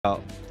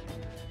out.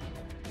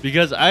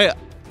 Because I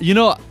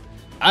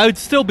would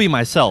still be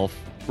myself.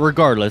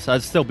 Regardless,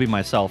 I'd still be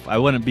myself. I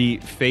wouldn't be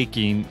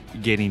faking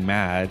getting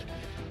mad.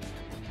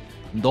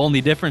 The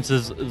only difference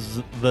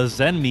is the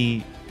Zen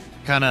me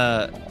kind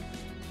of...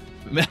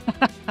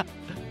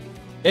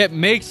 it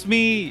makes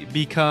me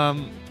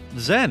become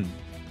Zen.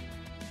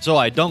 So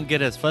I don't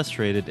get as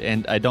frustrated,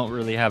 and I don't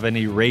really have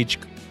any rage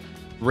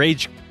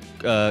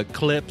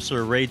clips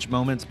or rage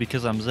moments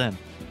because I'm Zen.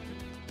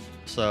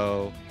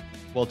 So,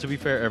 well, to be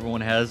fair,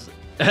 everyone has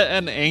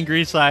an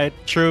angry side.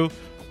 True.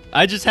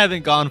 I just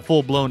haven't gone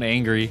full-blown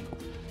angry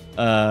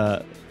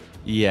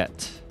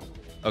yet.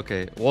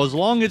 Okay. Well, as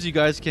long as you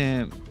guys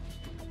can...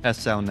 Has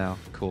sound now.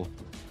 Cool.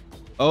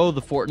 Oh,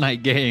 the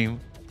Fortnite game.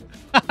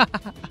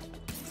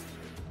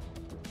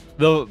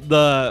 the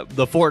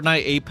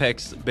Fortnite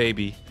Apex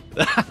baby.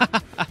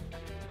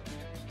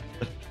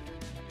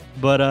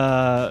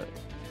 But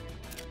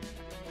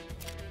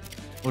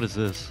what is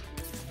this?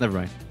 Never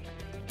mind.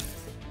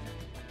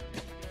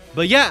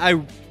 But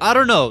yeah, I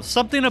don't know.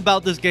 Something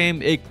about this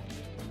game,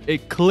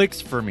 it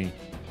clicks for me.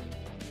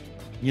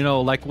 You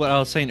know, like what I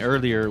was saying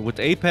earlier with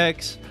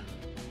Apex,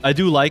 I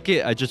do like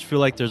it. I just feel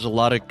like there's a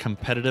lot of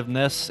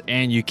competitiveness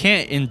and you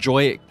can't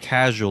enjoy it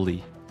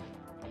casually.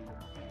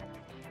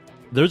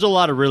 There's a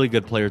lot of really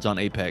good players on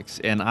Apex,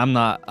 and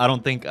I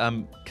don't think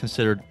I'm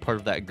considered part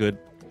of that good.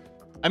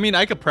 I mean,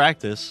 I could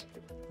practice,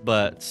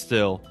 but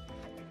still.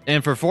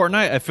 And for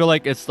Fortnite, I feel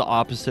like it's the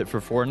opposite for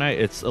Fortnite.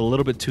 It's a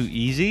little bit too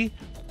easy.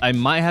 I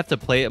might have to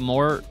play it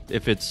more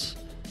if it's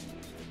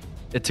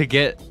to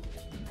get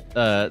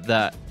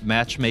that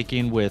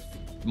matchmaking with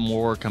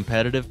more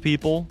competitive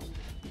people.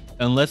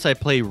 Unless I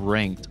play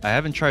ranked. I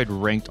haven't tried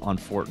ranked on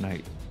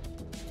Fortnite.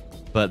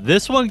 But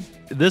this one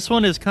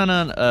is kind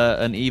of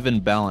an even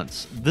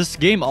balance. This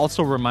game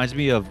also reminds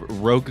me of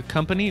Rogue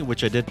Company,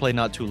 which I did play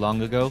not too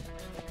long ago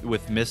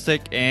with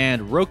Mystic.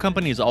 And Rogue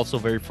Company is also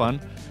very fun.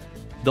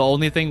 The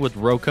only thing with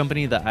Rogue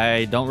Company that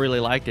I don't really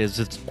like is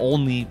it's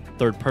only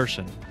third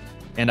person.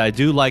 And I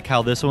do like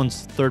how this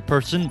one's third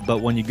person,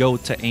 but when you go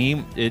to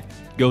aim, it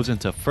goes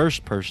into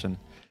first person.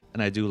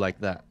 And I do like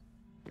that.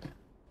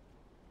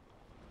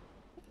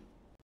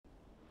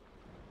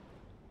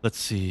 Let's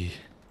see.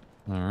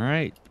 All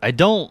right. I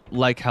don't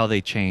like how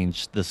they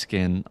changed the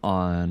skin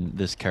on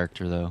this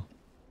character, though.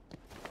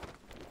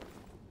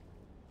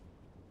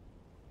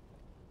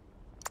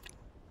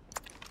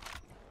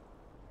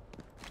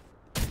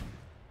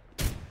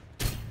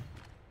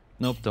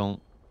 Nope, don't.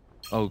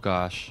 Oh,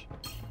 gosh.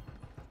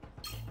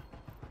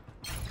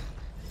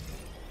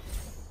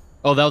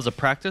 Oh, that was a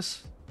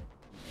practice?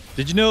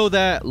 Did you know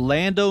that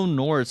Lando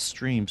Norris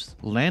streams?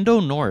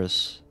 Lando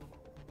Norris?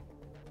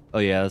 Oh,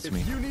 yeah, that's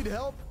me. If you need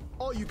help,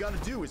 all you gotta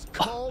do is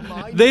call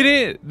my They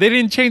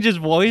didn't change his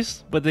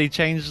voice, but they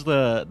changed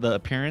the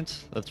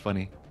appearance. That's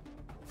funny.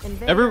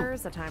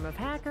 Invaders, a time of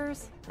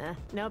hackers.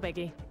 No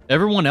biggie.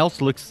 Everyone else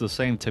looks the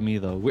same to me,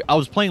 though. I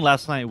was playing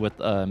last night with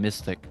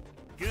Mystic.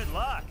 Good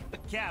luck,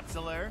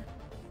 Capsuler.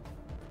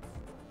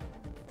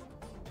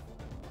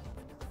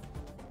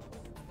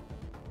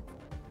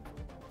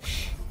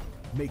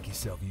 Make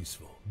yourself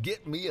useful.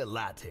 Get me a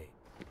latte.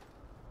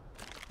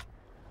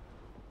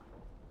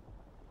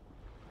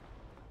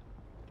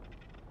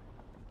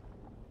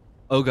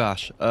 Oh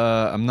gosh,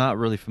 I'm not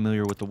really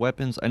familiar with the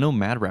weapons. I know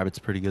Mad Rabbit's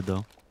pretty good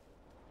though.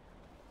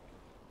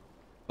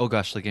 Oh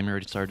gosh, the game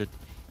already started.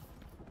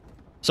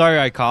 Sorry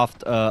I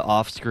coughed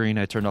off screen.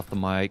 I turned off the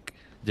mic.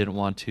 Didn't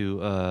want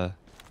to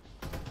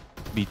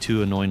be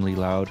too annoyingly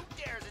loud.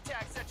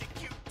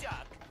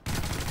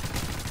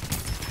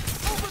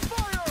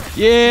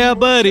 Yeah,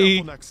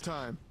 buddy. Next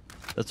time.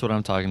 That's what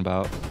I'm talking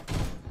about.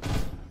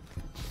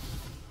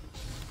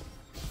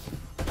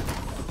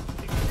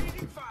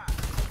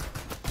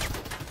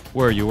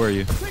 Where are you? Where are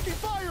you? Taking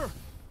fire.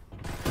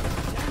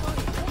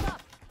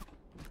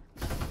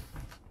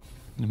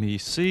 Let me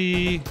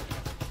see.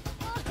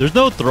 There's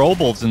no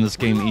throwables in this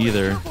game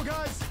either. Careful,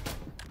 guys.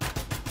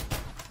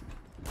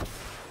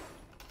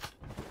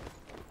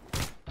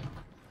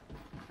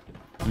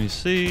 Let me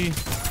see.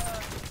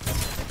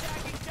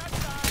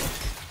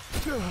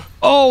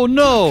 Oh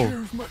no!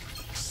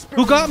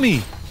 Who got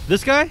me?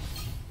 This guy? I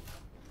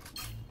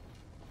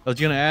was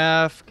gonna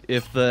ask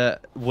if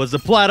that was a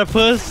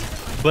platypus,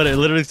 but it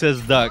literally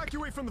says duck.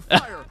 Evacuate from the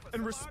fire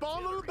and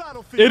respond on the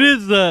battlefield.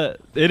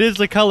 It is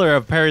the color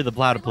of Perry the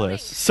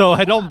Platypus, so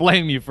I don't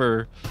blame you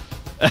for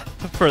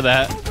for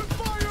that. Open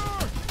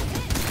fire.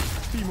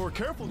 Be more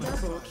careful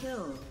next time.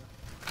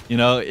 You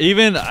know,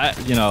 even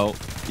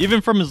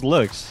from his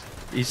looks,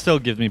 he still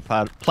gives me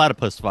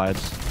platypus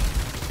vibes.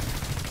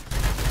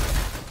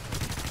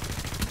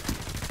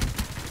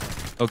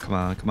 Oh, come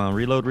on,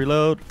 reload,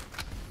 reload.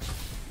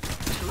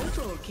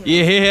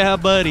 Yeah,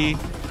 buddy.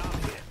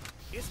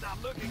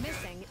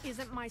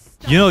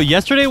 You know,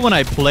 yesterday when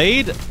I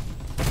played,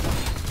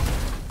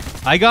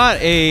 I got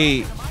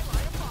a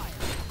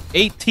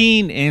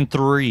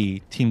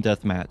 18-3 team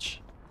deathmatch.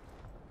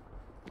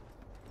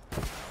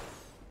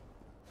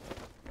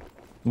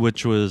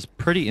 which was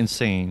pretty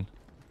insane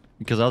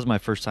because that was my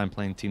first time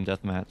playing team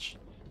deathmatch.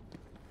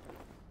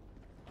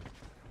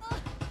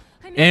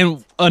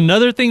 And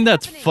another thing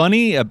that's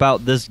funny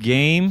about this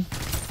game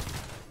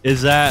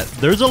is that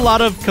there's a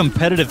lot of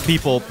competitive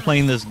people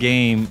playing this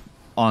game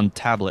on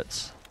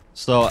tablets.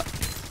 So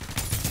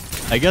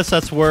I guess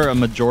that's where a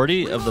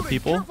majority of the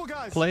people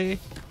play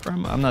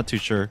from. I'm not too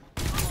sure.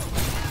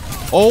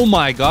 Oh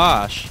my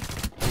gosh.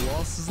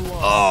 Loss is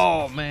loss.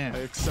 Oh I man.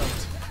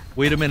 accept.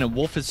 Wait a minute.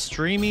 Wolf is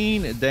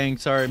streaming. Dang,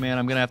 sorry man.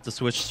 I'm gonna have to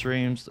switch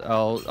streams.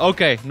 Oh,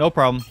 okay. No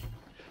problem.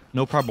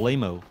 No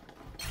problemo.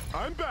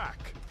 I'm back.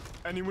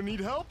 Anyone need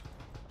help?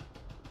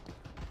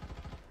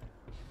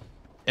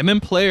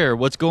 MM Player,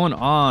 what's going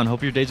on?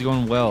 Hope your day's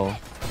going well.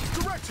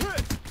 Direct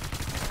hit.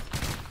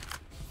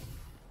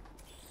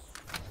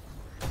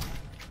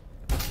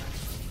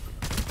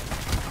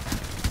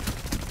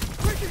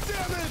 Taking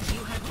damage.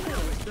 You have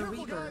killed the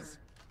Careful, Reaper. guys.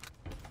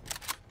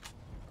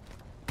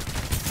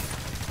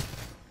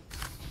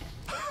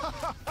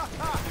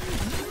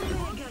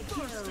 Mega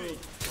kill.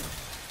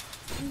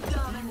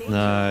 Domination.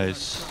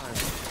 Nice.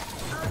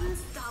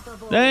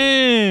 Unstoppable.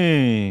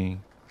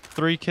 Dang.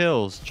 3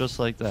 kills, just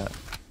like that.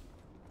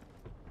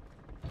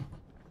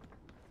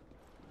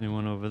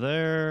 Anyone over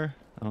there?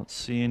 I don't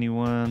see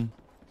anyone.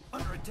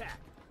 Under attack.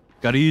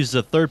 Got to use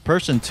the third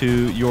person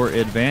to your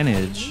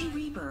advantage. New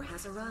Reaper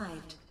has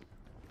arrived.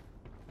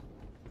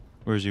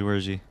 Where is he? Where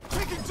is he?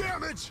 Taking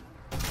damage.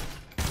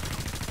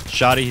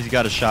 Shoddy. He's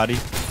got a shoddy.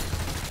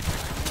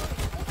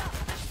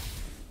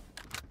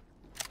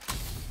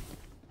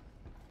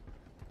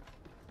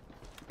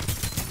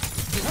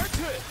 Direct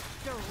hit.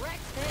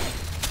 Direct hit.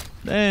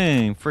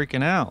 Dang,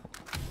 freaking out.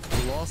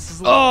 Loss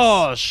is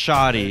loss. Oh,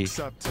 shoddy.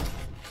 Accept.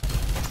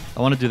 I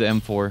want to do the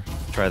M4.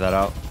 Try that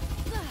out.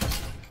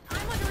 I'm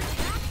under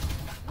attack.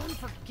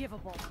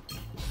 Unforgivable.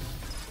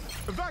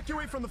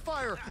 Evacuate from the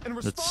fire and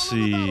respond Let's on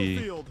the see.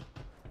 battlefield.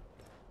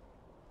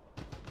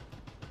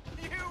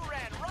 You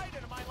ran right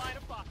into my line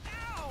of fire.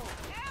 Ow!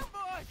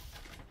 Ambush!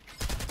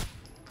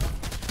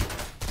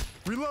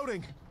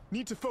 Reloading.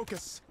 Need to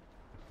focus.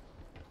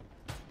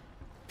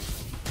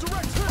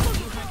 Direct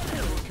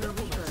hit. The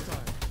Reaper.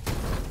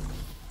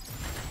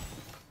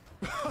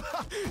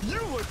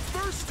 You look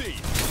thirsty.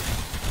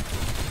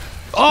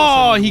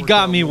 Oh, he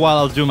got me while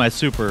I was doing my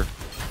super.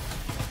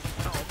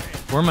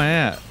 Where am I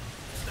at?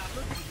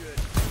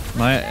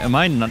 Am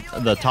I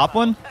the top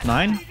one?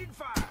 9?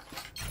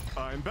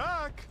 I'm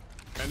back.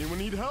 Anyone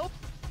need help?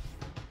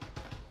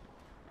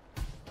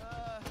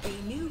 A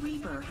new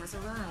Reaper has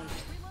arrived.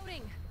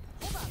 Reloading.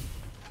 Hold up.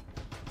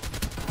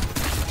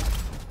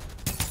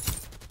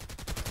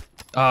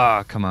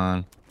 Ah, come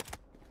on.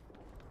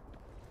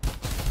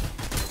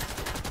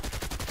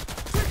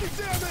 Taking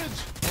damage.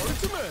 Hard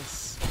to miss.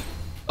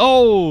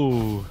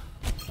 Oh,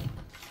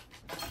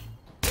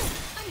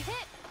 I'm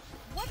hit.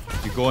 What's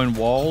happening? you going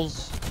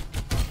walls?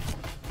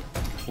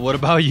 What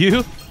about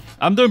you?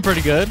 I'm doing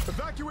pretty good.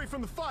 Evacuate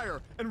from the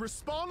fire and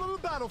respond on the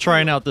battlefield.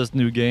 Trying out this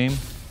new game.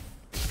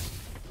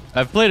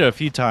 I've played it a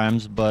few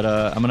times, but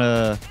I'm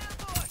gonna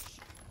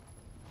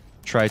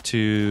try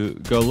to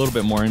go a little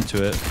bit more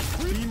into it.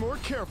 Be more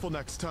careful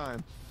next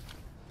time.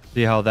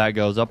 See how that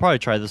goes. I'll probably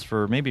try this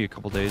for maybe a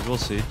couple days. We'll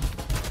see.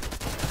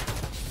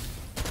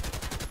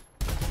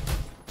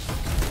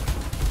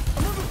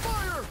 I'm under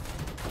fire.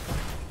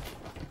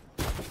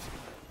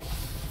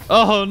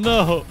 Oh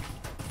no!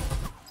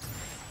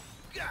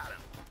 Got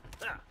him.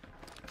 Ah.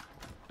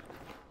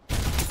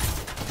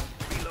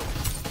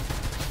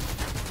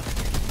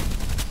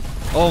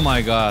 Oh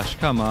my gosh!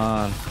 Come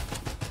on!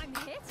 I'm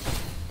hit.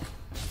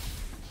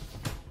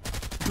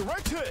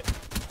 Direct hit.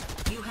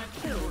 You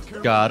have killed the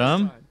Got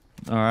him.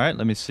 All right.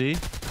 Let me see.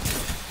 Fire!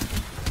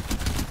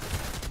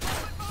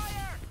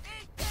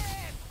 Eat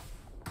dead!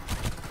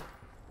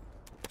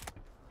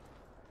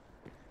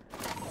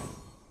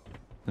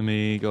 Let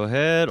me go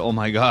ahead. Oh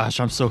my gosh!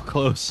 I'm so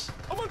close.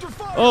 I'm under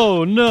fire.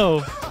 Oh no!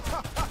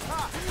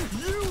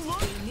 You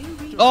look. A new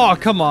Reaper. Oh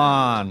come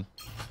on!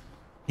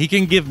 He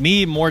can give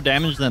me more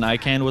damage than I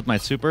can with my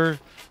super.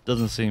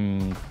 Doesn't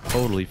seem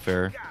totally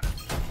fair.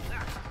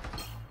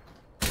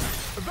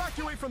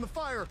 Evacuate from the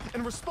fire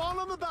and respond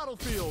on the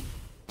battlefield.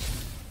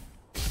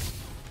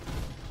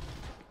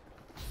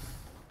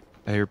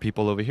 I hear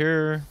people over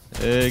here.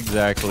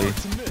 Exactly. Hard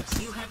to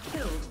miss. You have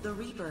killed the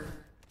Reaper.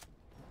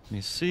 Let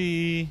me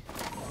see.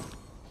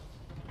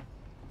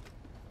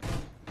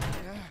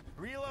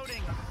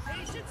 Reloading.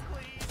 Patience,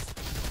 please.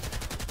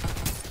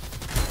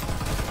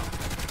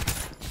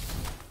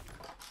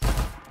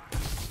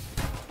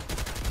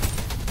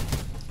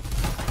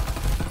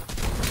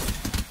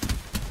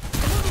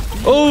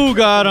 Oh,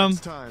 got him.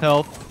 Next time.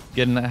 Health.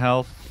 Getting that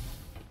health.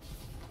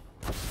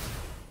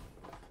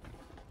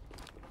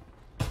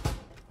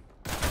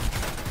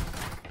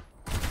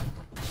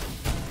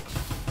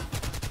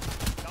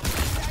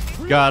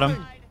 Got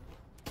him.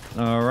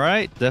 All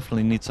right.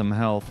 Definitely need some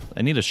health.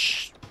 I need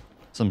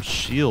some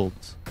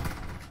shields.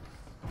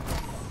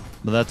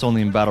 But that's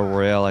only in Battle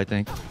Royale, I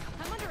think. I'm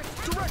under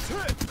attack. Direct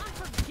hit.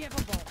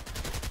 Unforgivable.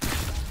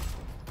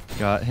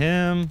 Got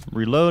him.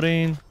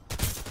 Reloading.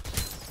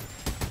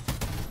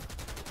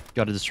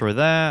 Got to destroy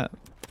that.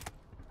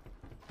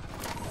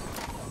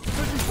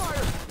 Taking fire.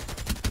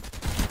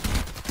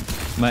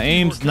 My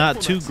aim's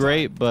not too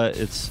great, but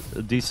it's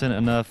decent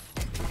enough.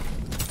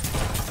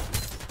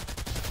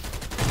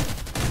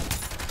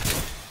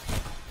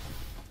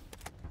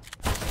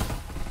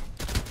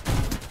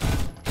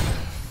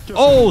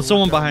 Oh,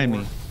 someone behind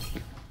me.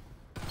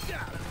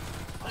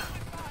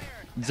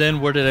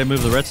 Then where did I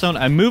move the redstone?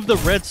 I moved the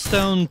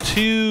redstone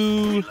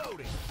to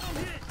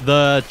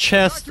the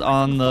chest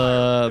on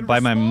the by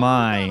my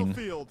mine.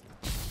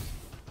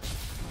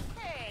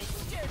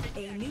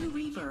 A new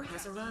Reaper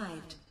has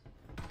arrived.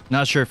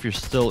 Not sure if you're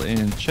still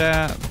in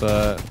chat,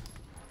 but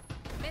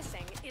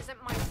Missing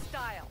isn't my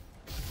style.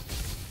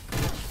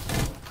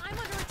 I'm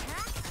under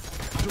attack.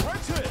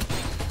 Direct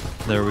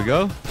hit. there we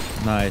go.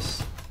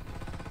 Nice.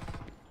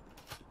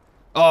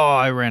 Oh,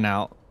 I ran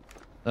out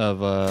of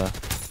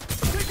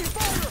Taking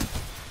fire.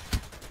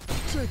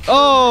 Take care,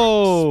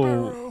 Oh!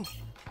 Sparrow.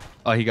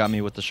 Oh, he got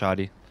me with the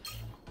shoddy.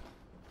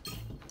 I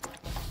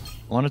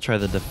want to try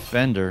the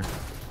defender.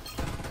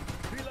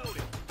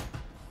 Reloading.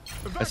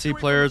 I see Evacuate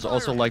players from the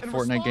also fire like and Fortnite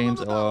respond games.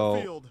 on the Oh,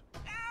 battlefield.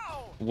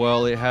 Ow!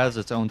 well, it has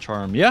its own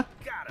charm. Yeah.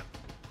 Got him.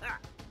 Ah.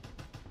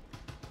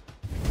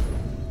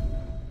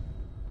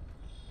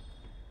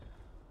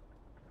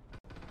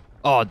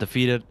 Oh,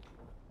 defeated.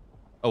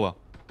 Oh well.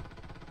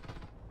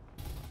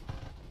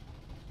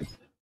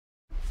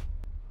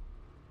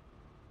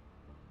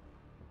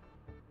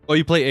 Oh,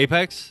 you play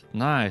Apex?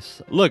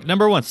 Nice. Look,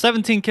 number 1,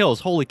 17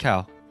 kills. Holy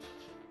cow.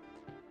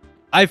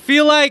 I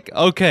feel like,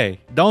 okay,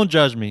 don't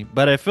judge me,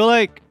 but I feel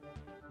like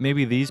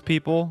maybe these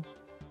people.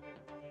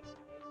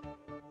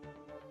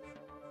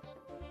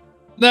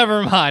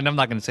 Never mind. I'm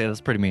not going to say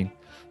that's pretty mean.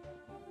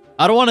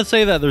 I don't want to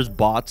say that there's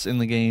bots in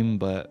the game,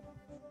 but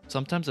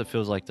sometimes it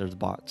feels like there's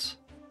bots.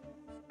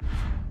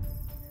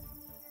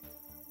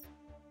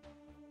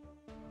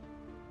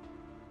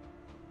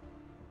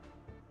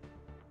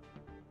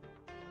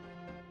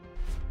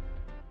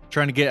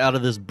 Trying to get out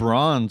of this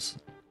bronze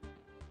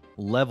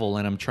level,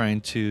 and I'm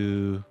trying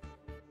to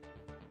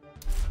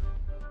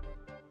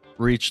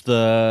reach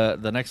the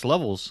next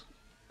levels.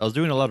 I was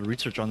doing a lot of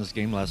research on this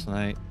game last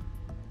night.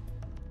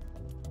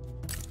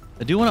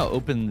 I do want to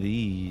open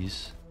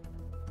these.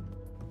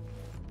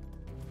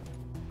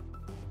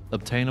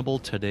 Obtainable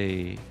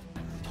today.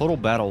 Total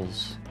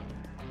battles.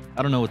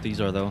 I don't know what these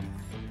are though.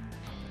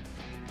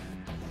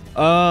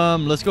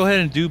 Let's go ahead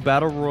and do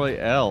Battle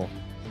Royale.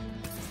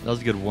 That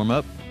was a good warm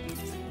up.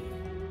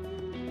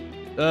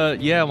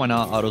 Yeah, why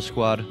not? Auto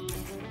Squad.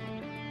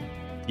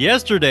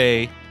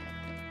 Yesterday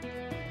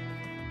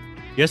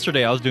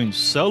I was doing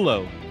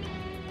solo.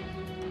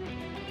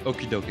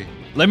 Okie dokie.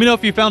 Let me know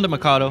if you found it,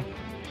 Mikado.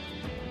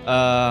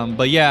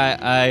 But yeah,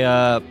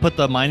 I put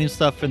the mining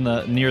stuff in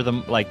the near the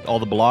like all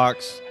the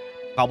blocks,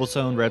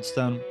 cobblestone,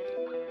 redstone.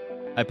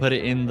 I put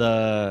it in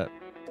the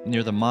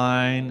near the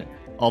mine.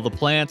 All the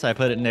plants I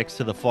put it next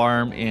to the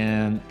farm,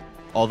 and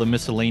all the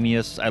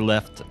miscellaneous I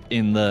left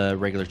in the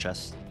regular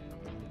chest.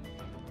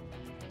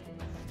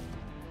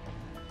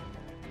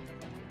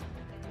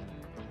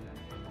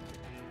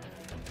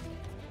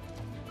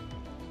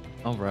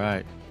 All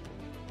right.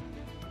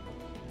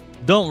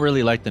 Don't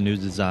really like the new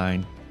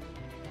design,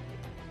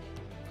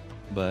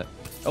 but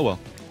oh well.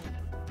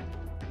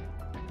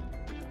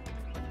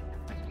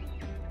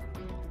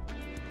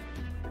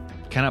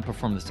 Cannot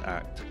perform this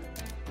act.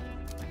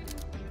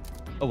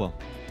 Oh well.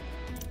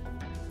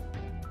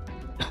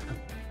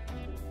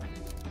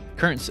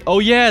 Oh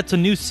yeah, it's a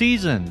new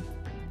season.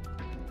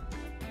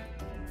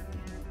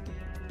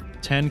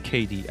 10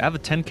 KD. I have a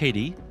 10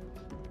 KD?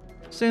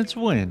 Since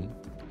when?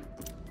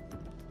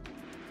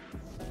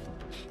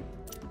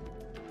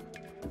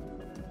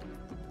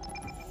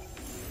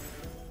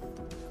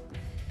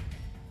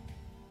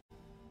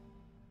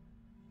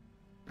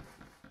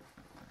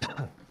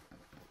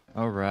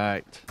 All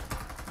right.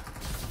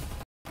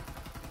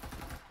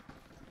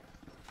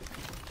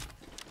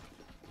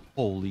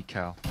 Holy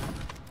cow.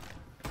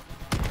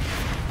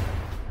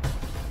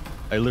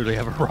 I literally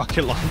have a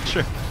rocket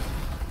launcher.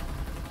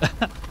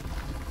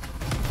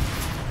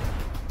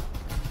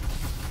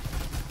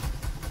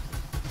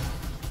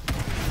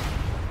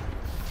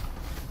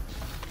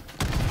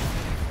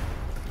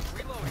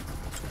 Reloading.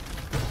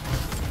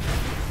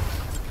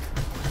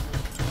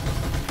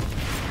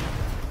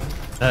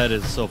 That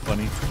is so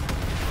funny.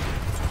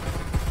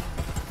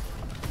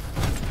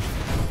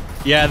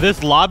 Yeah,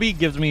 this lobby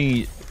gives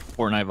me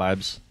Fortnite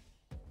vibes.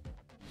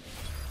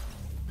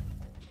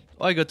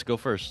 Oh, I get to go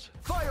first.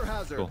 Fire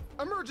hazard. Cool.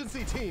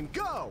 Emergency team,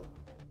 go.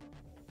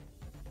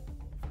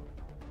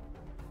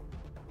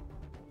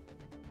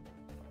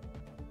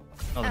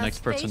 Oh, the As next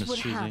person fate is would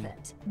have choosing.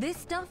 it, this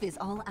stuff is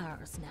all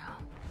ours now.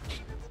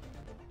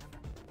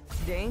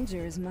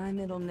 Danger is my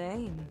middle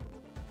name.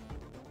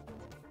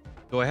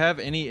 Do I have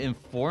any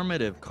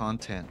informative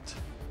content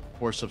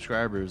for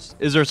subscribers?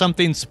 Is there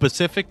something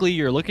specifically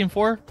you're looking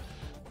for?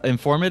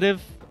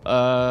 Informative?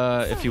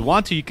 If you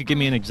want to, you could give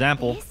me an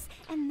example, This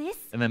and this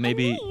and then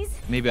maybe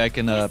these. I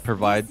can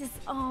provide This is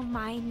all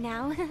mine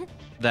now.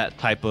 that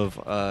type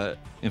of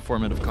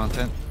informative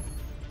content.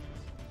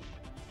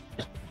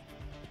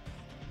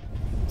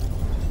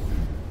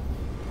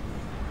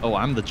 Oh,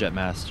 I'm the jet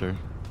master.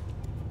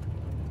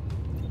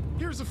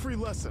 Here's a free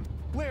lesson.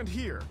 Land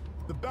here.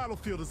 The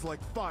battlefield is like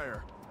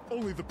fire.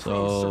 Only the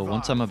pros So survive.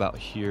 once I'm about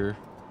here,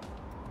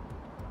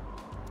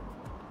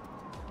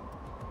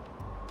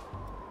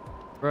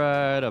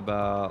 right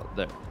about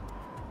there.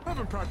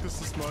 Haven't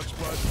practiced this much,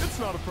 but it's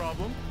not a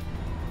problem.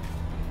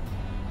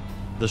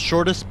 The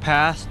shortest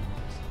path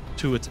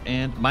to its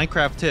end.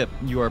 Minecraft tip.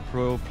 You are a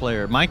pro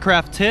player.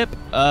 Minecraft tip.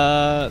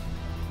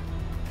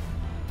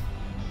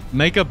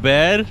 Make a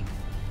bed.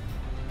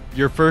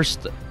 Your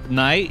first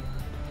night.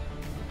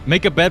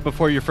 Make a bed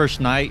before your first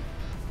night,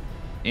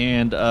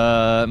 and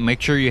make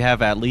sure you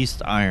have at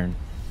least iron.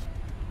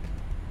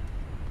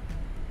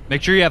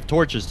 Make sure you have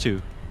torches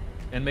too,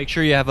 and make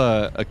sure you have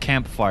a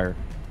campfire.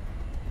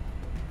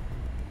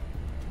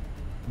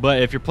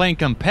 But if you're playing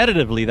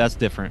competitively, that's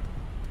different.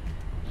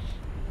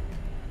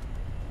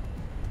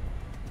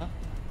 Huh?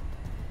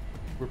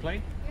 We're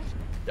playing?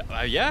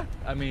 Yeah.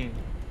 I mean.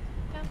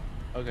 Yeah.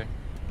 Okay.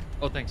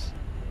 Oh, thanks.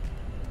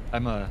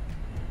 I'm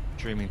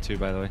dreaming too,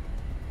 by the way.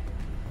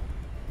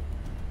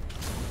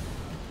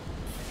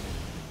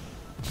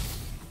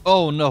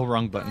 Oh no,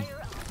 wrong button.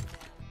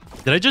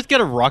 Did I just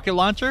get a rocket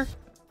launcher?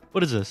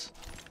 What is this?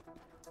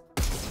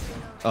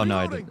 Oh no,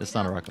 I didn't. It's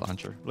not a rocket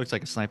launcher. Looks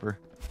like a sniper.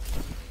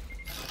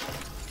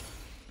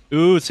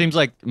 Ooh, it seems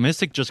like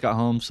Mystic just got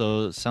home,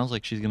 so it sounds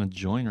like she's gonna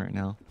join right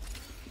now.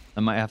 I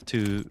might have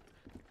to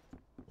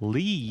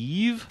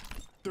leave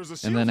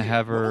and then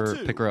have her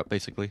pick her up,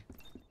 basically.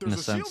 In a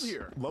sense. Shield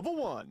here. Level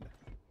 1.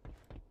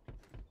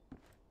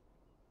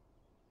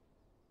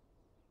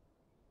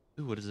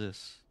 Ooh, what is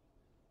this?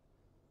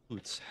 Ooh,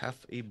 it's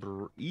half a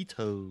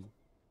burrito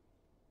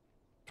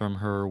from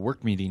her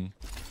work meeting.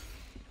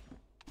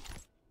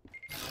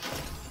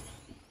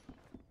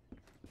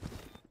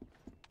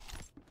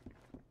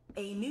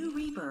 A new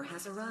Reaper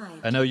has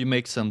arrived. I know you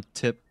make some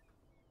tip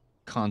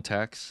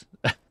contacts.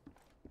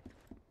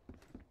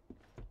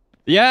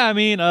 Yeah, I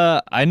mean,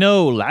 I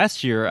know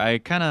last year I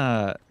kind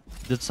of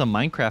did some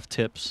Minecraft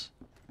tips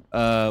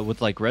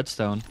with like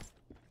redstone.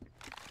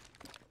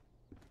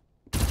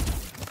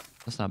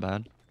 That's not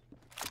bad.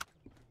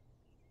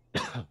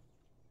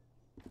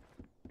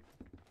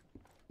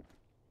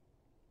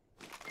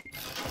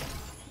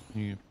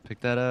 You pick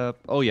that up.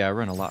 Oh yeah, I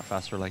run a lot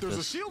faster like There's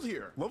this. a shield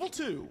here. Level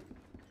 2.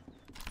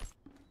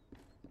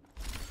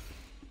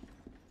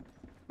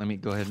 Let me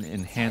go ahead and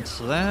enhance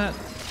that.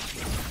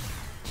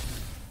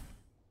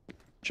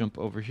 Jump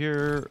over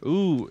here.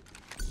 Ooh.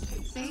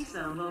 Safe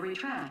zone will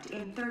retract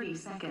in 30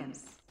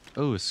 seconds.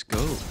 Oh, a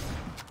scope.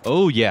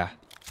 Oh yeah,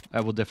 I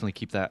will definitely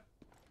keep that.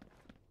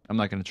 I'm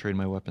not gonna trade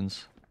my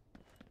weapons.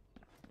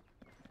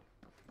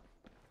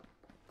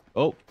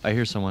 Oh, I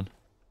hear someone.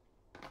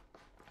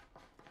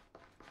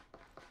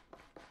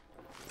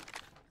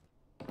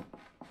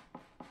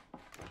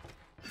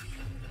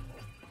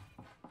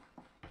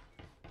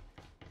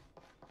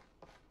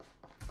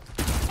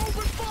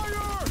 Open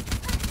fire!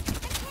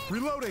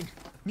 Reloading.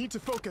 Need to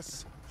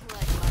focus.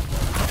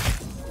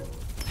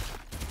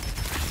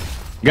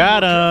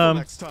 Got Careful him.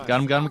 next time.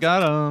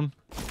 Got him.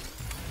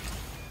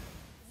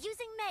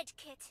 Using med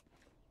kit.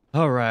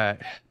 All right.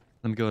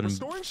 Let me go ahead and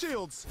Restoring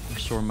shields.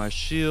 restore my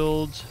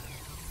shields.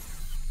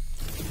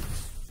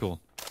 Cool.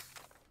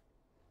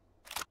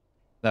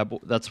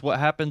 That's what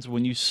happens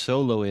when you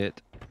solo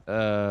it,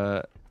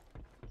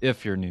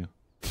 if you're new.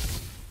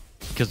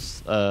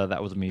 Because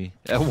that was me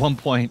at one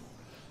point.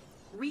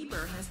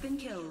 Reaper has been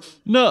killed.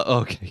 No,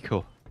 okay,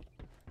 cool.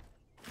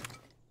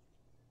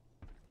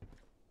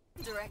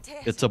 Direct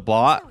hit. It's a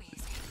bot. So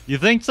easy. You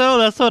think so?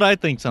 That's what I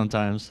think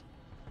sometimes.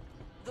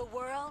 The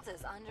world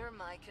is under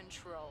my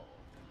control.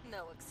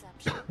 No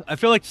exception. I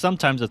feel like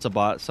sometimes it's a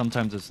bot,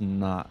 sometimes it's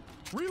not.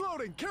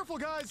 Reloading. Careful,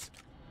 guys.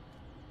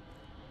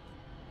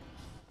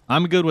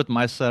 I'm good with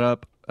my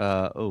setup.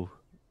 Oh,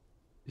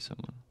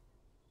 someone.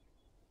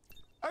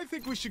 I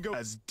think we should go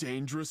as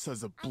dangerous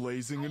as a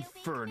blazing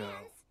inferno.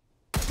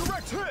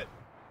 Direct hit.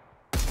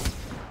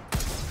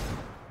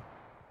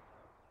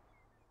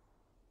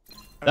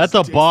 That's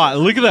a bot.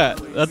 Look at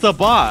that. That's a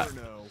bot.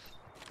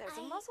 There's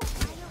a muzzle.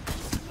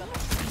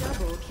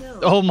 Double kill.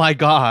 Oh my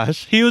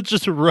gosh. He was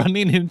just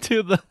running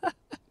into the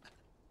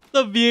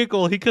the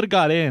vehicle. He could have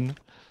got in.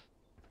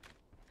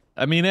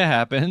 I mean, it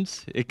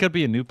happens. It could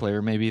be a new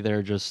player. Maybe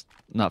they're just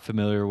not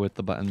familiar with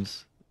the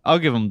buttons. I'll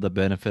give them the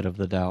benefit of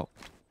the doubt.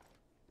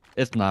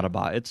 It's not a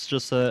bot. It's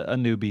just a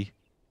newbie.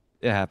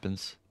 It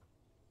happens.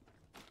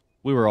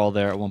 We were all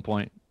there at one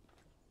point.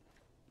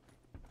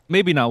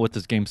 Maybe not with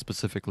this game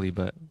specifically,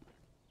 but...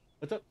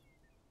 What's up?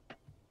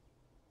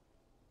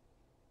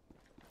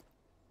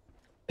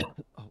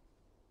 Oh.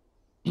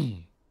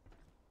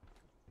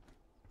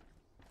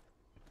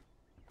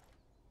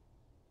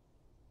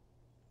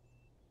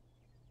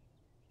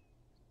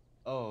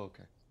 Oh,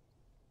 okay.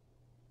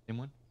 Same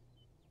one?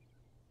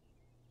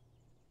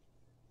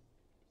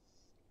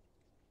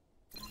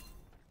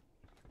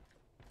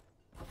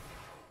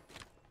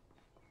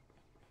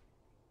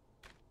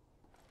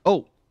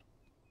 Oh!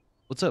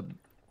 What's up?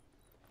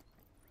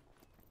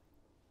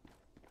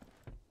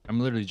 I'm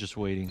literally just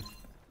waiting.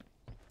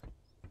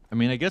 I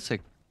mean, I guess I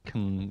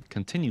can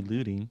continue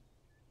looting.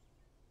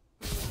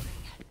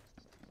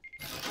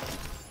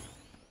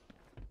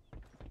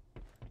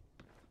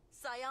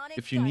 Psionic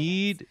If you guidance.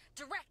 need,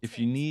 Direct if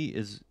you hit. need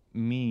is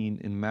mean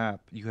in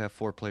map, you have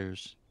 4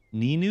 players.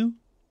 Ninu?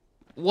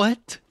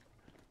 What?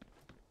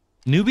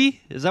 Newbie?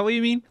 Is that what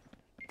you mean?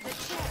 The chariot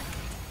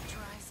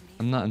drives me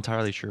I'm not forward.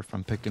 entirely sure if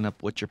I'm picking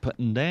up what you're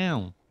putting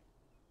down.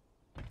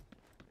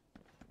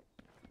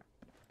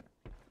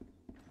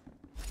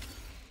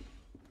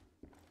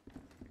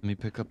 Let me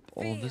pick up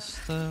all this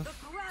Feel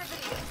stuff. The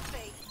gravity of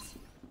fate.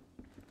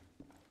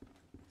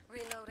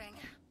 Reloading.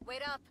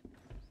 Wait up.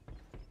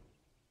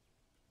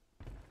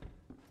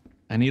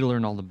 I need to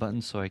learn all the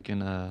buttons so I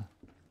can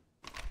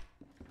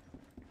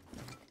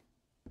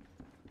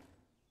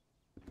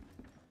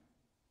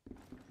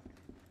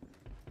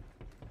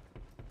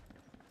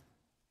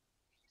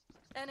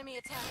Enemy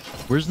attack.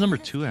 Where's number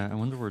 2 at? I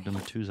wonder where number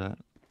 2's at.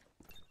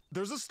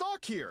 There's a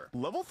stock here.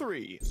 Level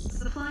 3.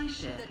 Supply The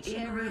ship en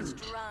chariot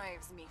route.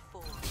 drives me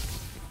forward.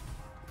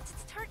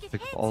 Its target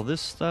Pick up hit. all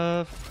this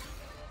stuff.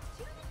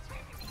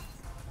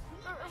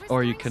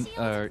 Or you can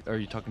are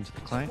you talking to the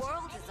The client?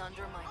 world is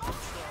under my control.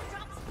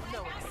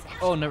 No exception.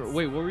 Oh, never.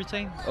 Wait, what were you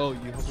saying? Oh,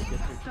 you hope to get your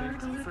Start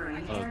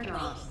delivering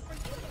airdrops.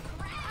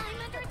 I'm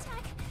under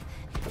attack.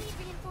 Need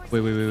reinforcements.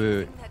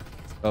 Wait.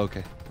 Oh,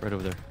 okay, right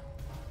over there.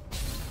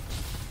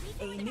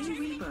 A new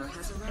Reaper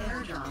has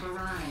arrived. Airdrop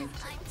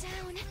arrived. I'm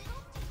down.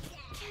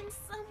 Can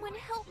someone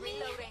help me?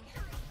 Reloading.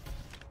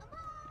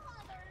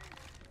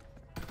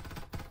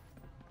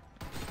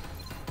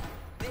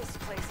 This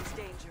place is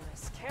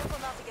dangerous. Careful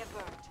not to get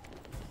burned.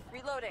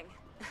 Reloading.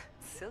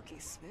 Silky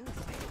smooth,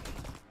 baby.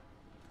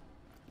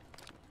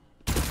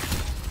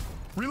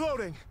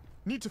 Reloading.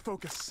 Need to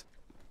focus.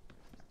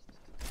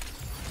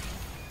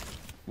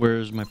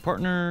 Where's my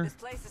partner? This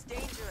place is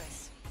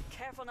dangerous.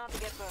 Careful not to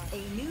get burned.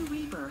 A new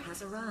Reaper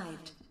has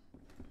arrived.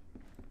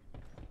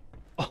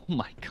 Oh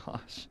my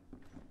gosh.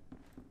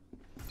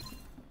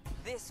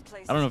 This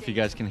place I don't know is if you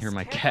guys can hear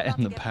my dangerous. cat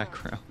Careful in the not to get burned.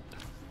 background.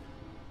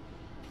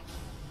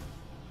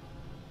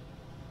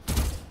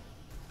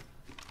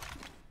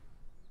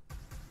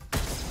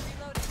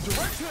 Reloading.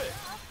 Direct hit.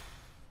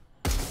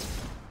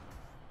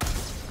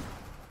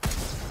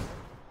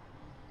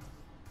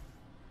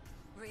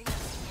 Reloading.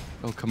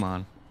 Oh, come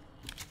on.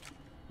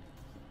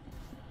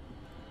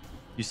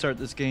 You start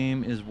this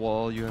game is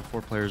wall, you have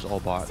 4 players, all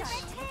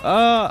bots.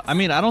 I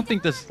mean, I don't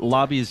think this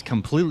lobby is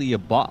completely a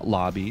bot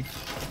lobby.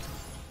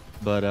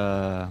 But,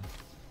 I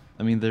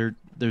mean,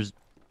 there's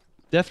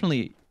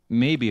definitely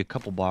maybe a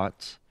couple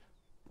bots.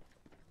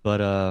 But,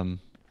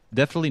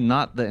 definitely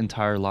not the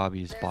entire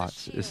lobby is There's a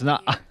bots. It's shield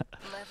not... here.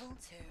 Level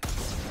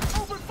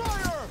 2. Open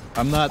fire.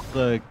 I'm not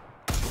the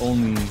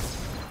only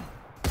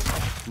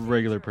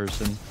regular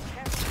person.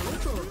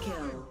 Triple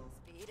kill.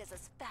 Speed is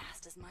as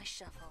fast as my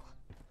shuffle.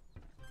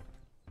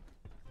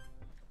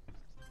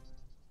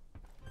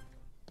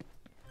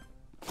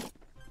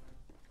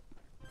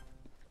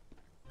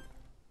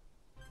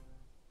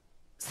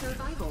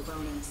 Survival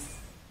bonus.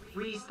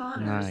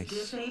 Respawners Nice.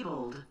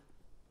 disabled.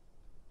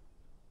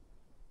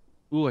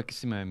 Ooh, I can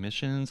see my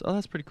missions. Oh,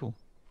 that's pretty cool.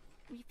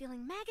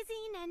 Refilling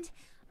magazine and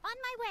on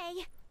my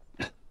way.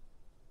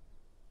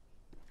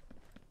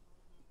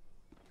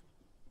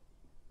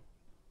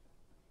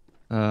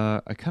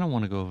 I kind of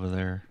want to go over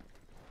there.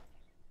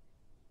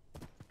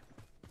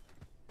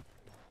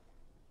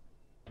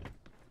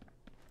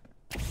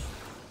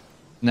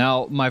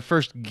 Now, my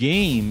first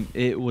game,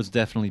 it was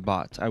definitely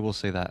bots. I will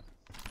say that.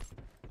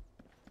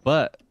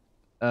 But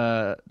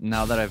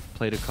now that I've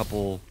played a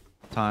couple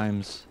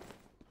times,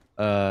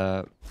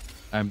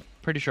 I'm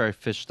pretty sure I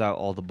fished out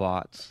all the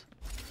bots.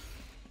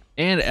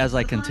 And as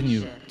I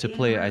continue to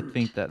play, I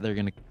think that they're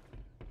gonna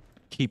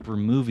keep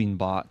removing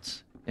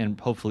bots and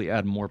hopefully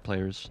add more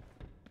players.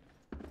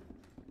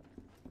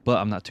 But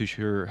I'm not too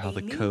sure how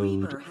the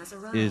code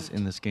is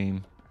in this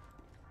game.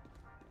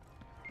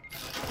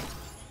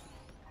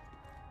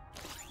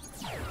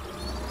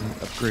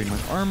 Upgrade my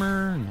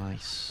armor.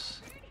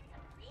 Nice.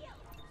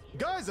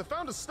 Guys, I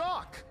found a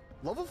stock.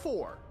 Level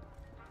 4.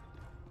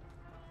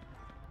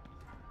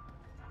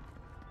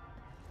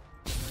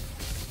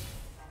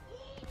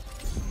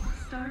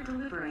 Start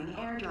delivering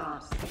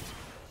airdrops.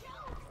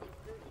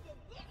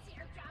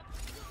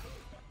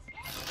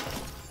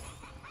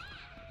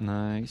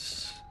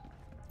 Nice.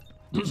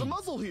 There's a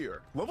muzzle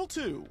here. Level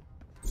 2.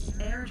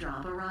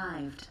 Airdrop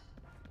arrived.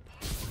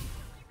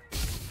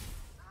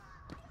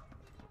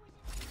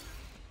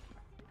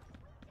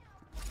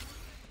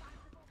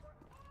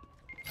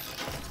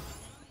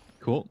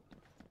 Cool.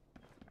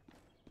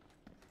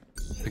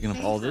 Picking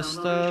up all this Safe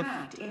zone stuff. will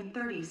retract in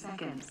 30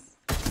 seconds.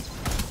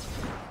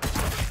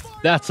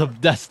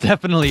 That's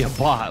definitely a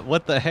bot.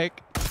 What the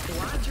heck?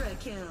 Quadra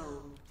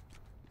kill.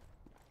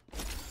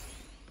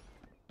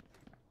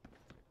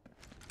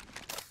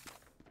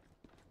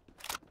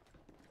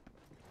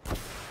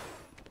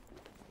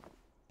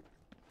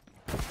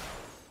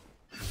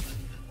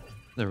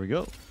 There we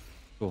go.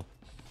 Cool.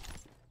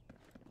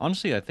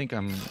 Honestly, I think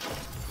I'm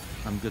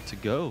good to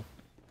go.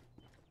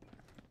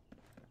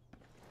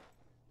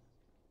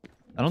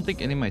 I don't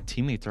think any of my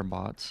teammates are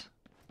bots.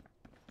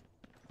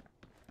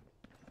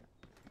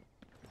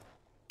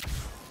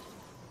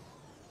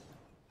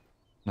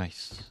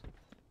 Nice.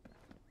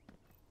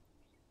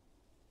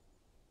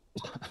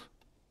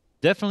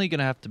 Definitely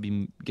gonna have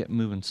to get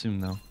moving soon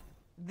though.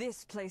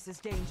 This place is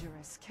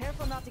dangerous.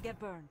 Careful not to get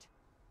burned.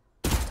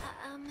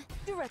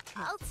 Direct hit.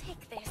 I'll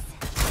take this.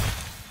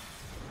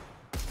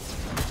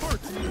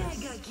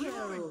 Mega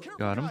kill.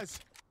 Got him. Guys.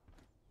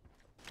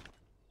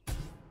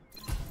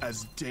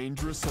 As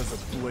dangerous as a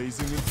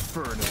blazing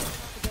inferno. Not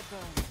to get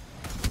burned.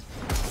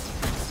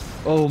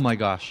 Oh my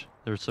gosh,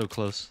 they're so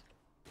close.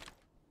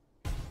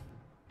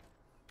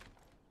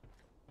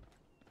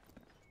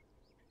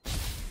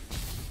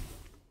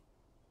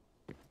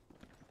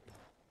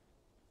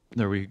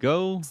 There we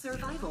go.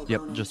 Survival Yep,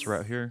 bonus. just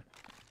right here.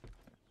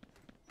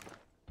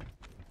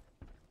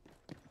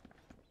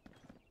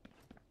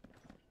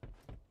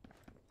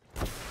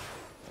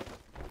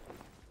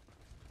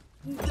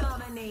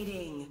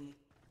 Dominating.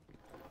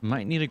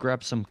 Might need to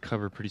grab some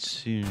cover pretty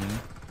soon.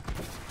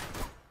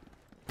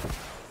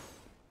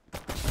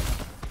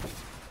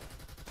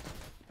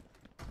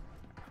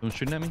 Someone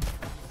shooting at me?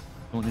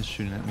 Someone is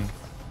shooting at me.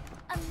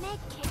 A med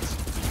kit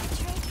should do the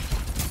trick.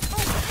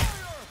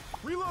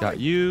 Reload. Got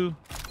you.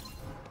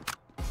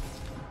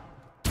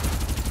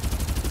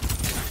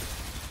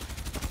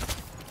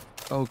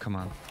 Oh, come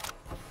on.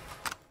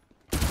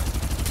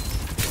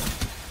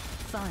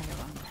 Fire on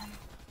them.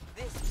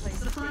 This place is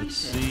Supply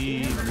Let's ship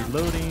see. inbound.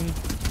 Reloading.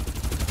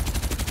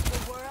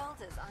 The world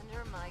is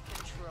under my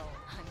control.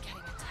 I'm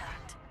getting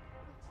attacked.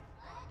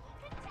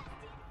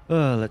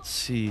 Let's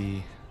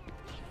see.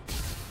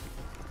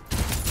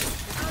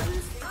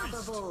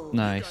 Unstoppable.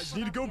 Nice. Guys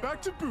need to go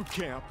back to boot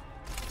camp.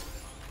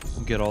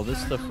 Get all this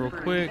stuff real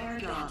quick.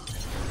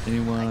 Airdrop.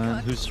 Anyone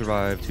who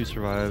survived? Who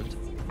survived?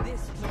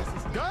 This place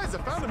is Guys,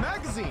 I found a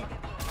magazine.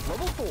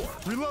 Level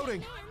 4.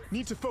 Reloading.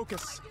 Need to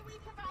focus.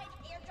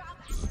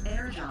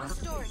 Airdrop.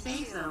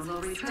 Safe zone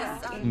will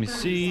retract in Let me 30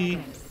 see.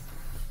 seconds.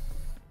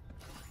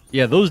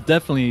 Yeah, those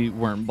definitely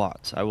weren't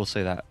bots. I will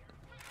say that.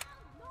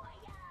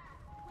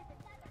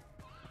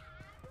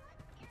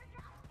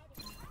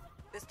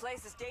 This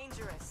place is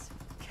dangerous.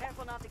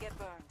 Careful not to get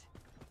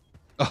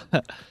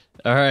burned.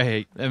 All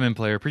right, MN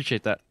player,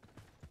 appreciate that.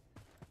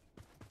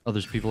 Oh,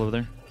 there's people over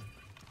there.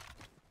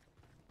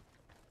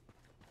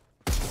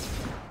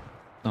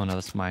 Oh no,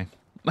 that's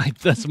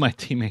that's my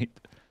teammate.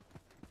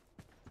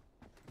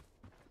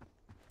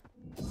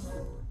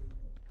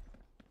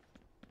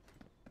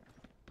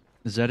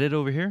 Is that it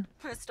over here?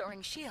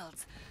 Restoring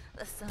shields.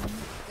 The sun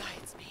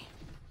guides me.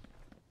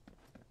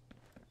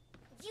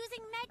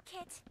 Using med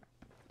kit.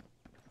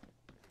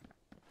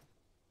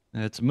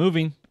 It's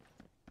moving.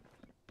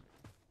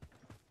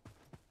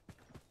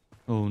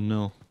 Oh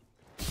no.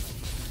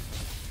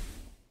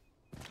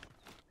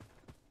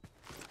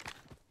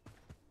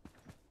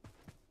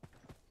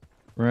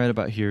 Right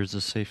about here is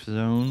a safe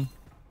zone.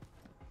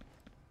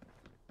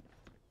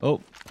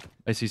 Oh,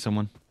 I see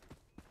someone.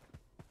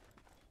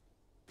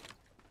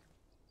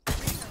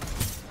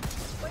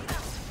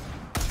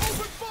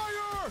 Open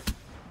fire!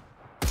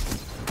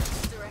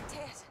 Direct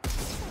hit.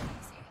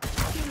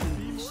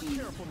 Be more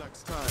careful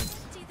next time.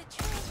 Do the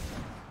trick.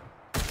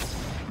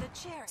 The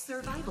chair.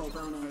 Survival As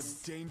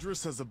bonus.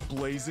 dangerous as a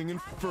blazing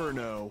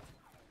inferno.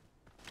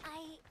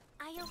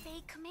 I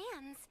obey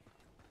commands.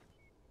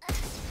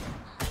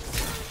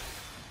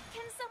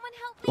 Can someone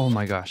help me? Oh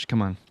my gosh,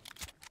 come on.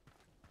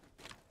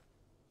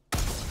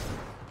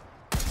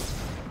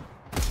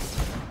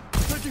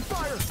 Taking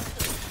fire!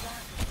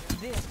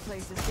 This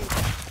place is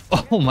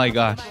dangerous. Oh my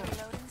gosh. My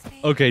reloading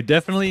speed. Okay,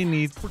 definitely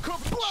need.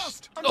 Recover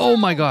blast! I'm Oh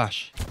my down!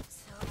 gosh.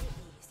 So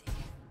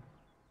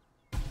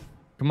easy.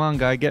 Come on,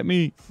 guy, get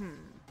me.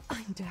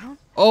 I'm down.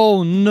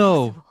 Oh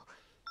no.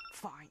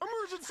 Fine.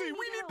 Emergency! We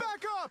need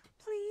backup!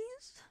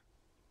 Please.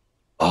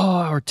 Oh,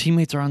 our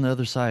teammates are on the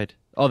other side.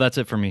 Oh, that's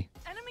it for me.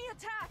 Enemy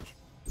attack.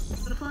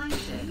 Supply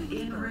ship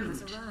en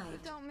route.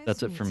 Don't miss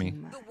That's it for me.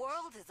 The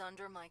world is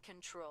under my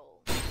control.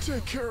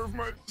 Take care of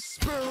my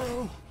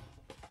sparrow.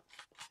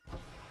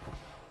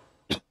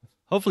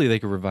 Hopefully they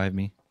can revive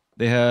me.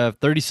 They have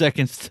 30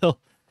 seconds till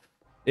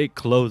it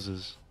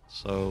closes.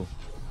 So,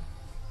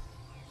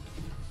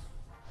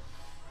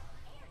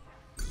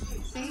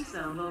 Safe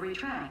zone will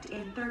retract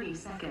in 30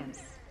 seconds.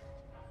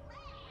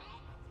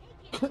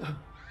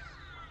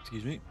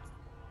 excuse me.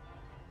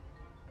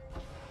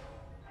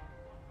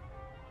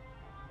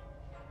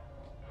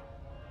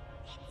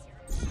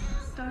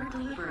 Start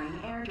delivering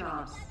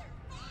airdrops.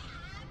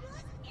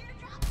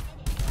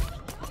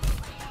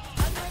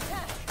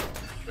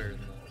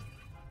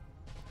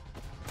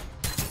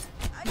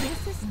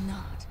 This is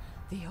not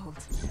the old.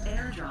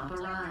 Airdrop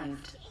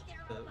arrived.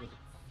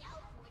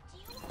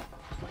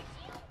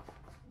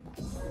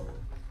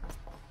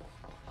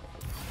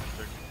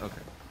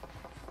 Okay.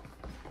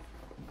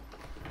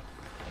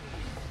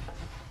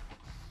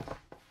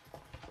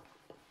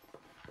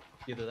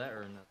 Either that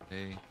or another.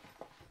 Hey.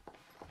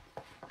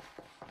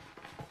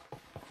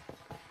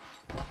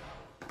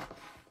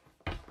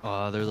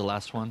 They're the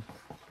last one.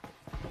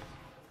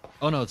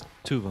 Oh no, it's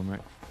 2 of them,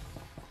 right?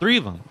 3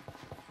 of them.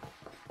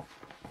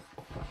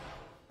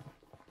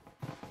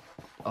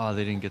 Oh,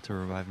 they didn't get to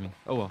revive me.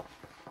 Oh well.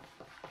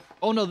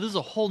 Oh no, this is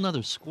a whole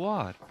nother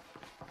squad.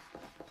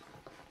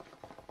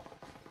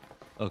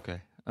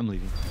 Okay, I'm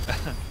leaving.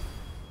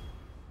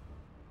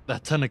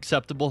 That's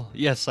unacceptable.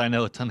 Yes, I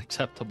know it's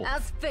unacceptable.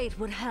 As fate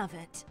would have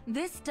it,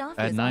 this stuff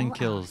I had is 9 all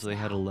kills. ours They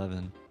had now.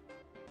 11.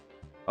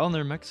 Oh, and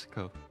they're in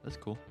Mexico. That's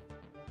cool.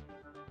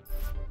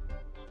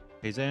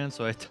 Hey Zan,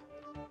 so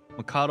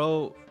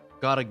Mikado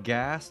got a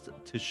gas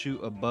to shoot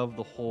above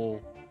the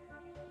hole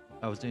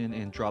I was in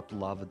and dropped the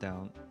lava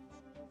down.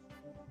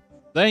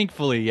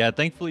 Thankfully, yeah,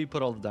 thankfully you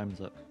put all the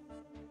diamonds up.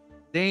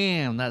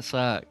 Damn, that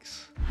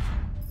sucks.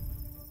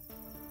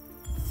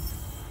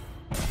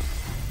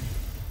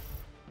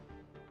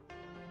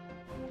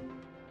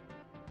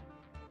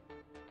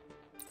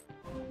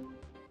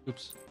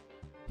 Oops.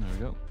 There we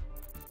go.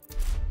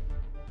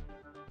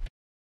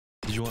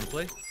 Did you want to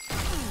play?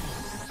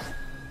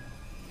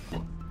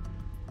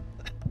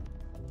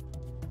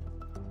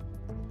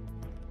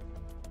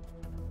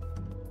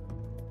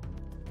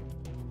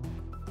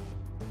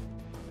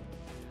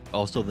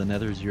 Also, the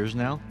nether is yours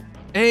now.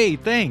 Hey,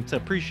 thanks. I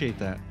appreciate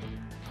that.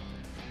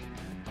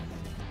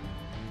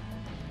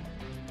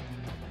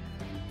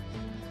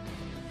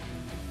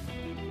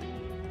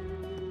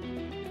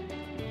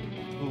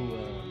 Ooh,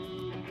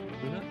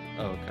 Luna?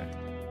 Oh, okay.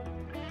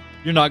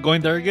 You're not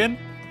going there again?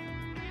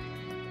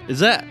 Is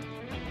that?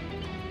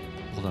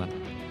 Hold on.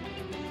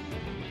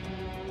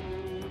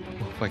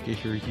 Oh, if I can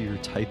hear you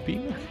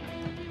typing.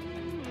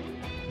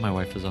 My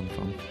wife is on the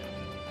phone.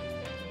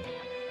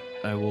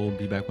 I will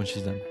be back when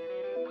she's done.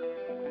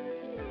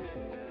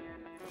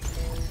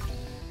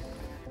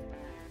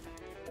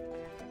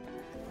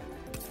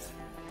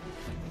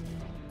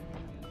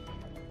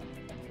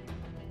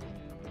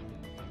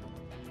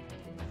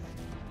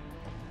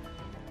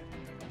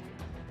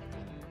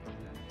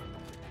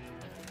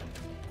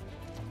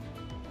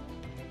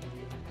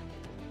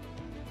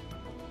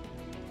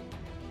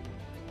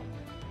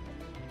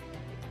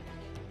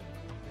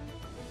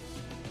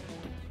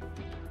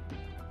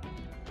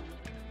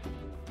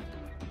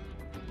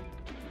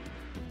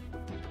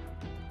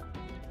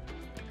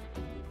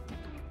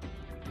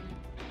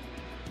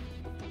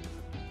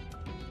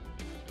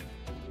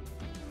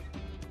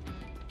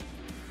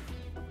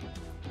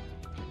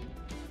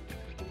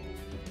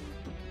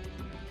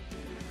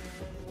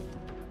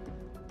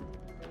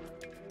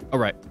 All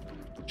right,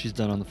 she's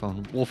done on the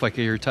phone. Wolf, I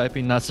can hear her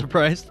typing. Not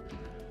surprised.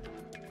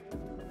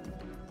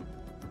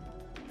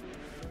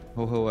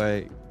 Ho ho,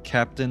 I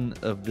captain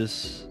of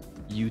this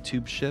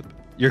YouTube ship.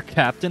 You're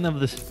captain of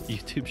this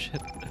YouTube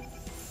ship.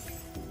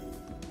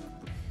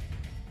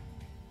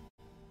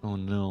 Oh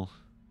no.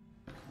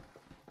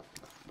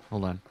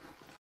 Hold on.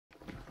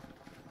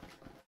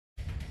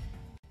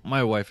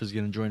 My wife is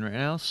gonna join right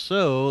now,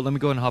 so let me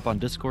go ahead and hop on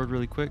Discord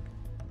really quick.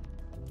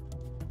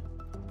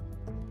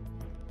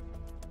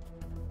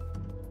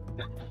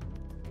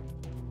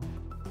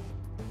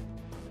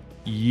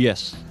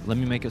 Yes, let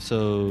me make it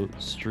so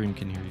stream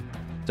can hear you.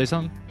 Say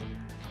something.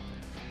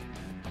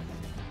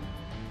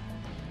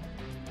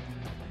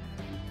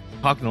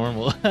 Talk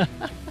normal.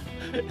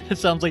 It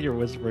sounds like you're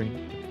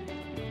whispering.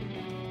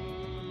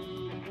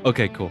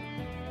 Okay, cool.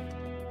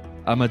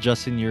 I'm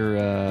adjusting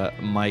your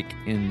mic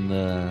in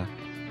the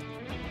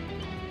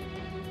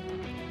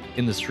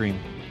stream.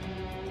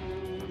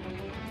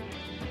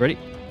 Ready?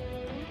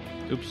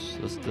 Oops,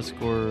 that's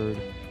Discord.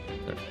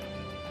 There.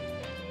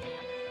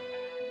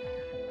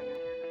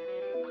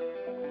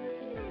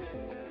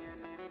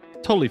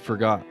 Totally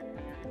forgot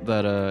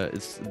that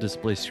it's a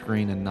display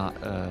screen and not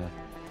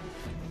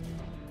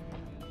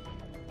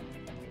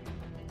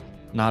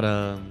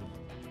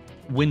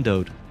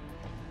windowed,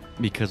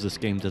 because this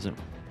game doesn't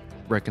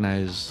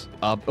recognize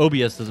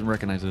OBS doesn't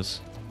recognize this.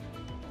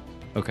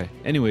 Okay,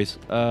 anyways,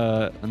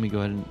 let me go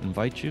ahead and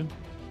invite you.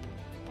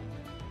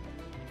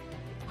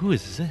 Who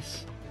is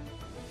this?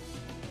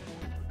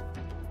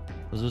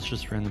 Was this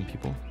just random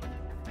people?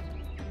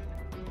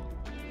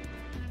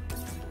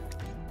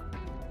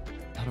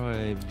 How do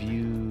I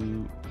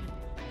view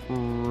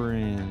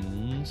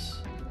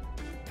friends?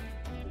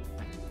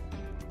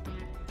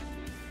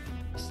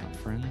 It's not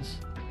friends.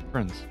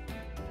 Friends.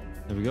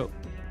 There we go.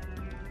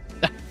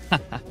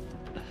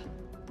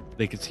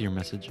 They could see your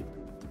message.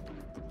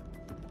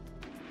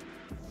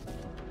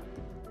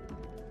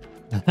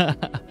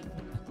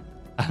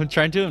 I'm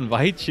trying to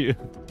invite you.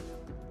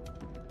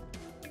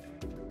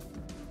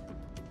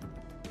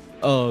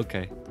 Oh,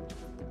 okay.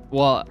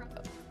 Well,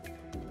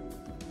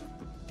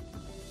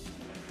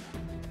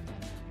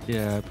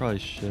 yeah, I probably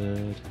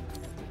should.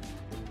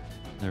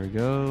 There we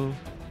go.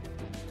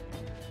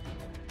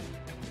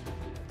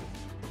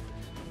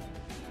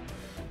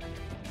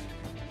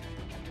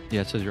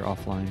 Yeah, it says you're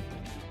offline.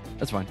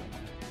 That's fine.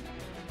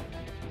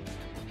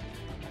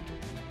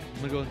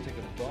 I'm gonna go and take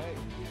a bite.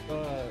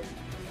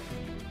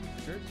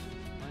 Yours?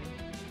 Mine?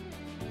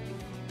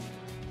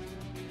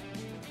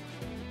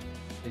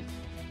 Please.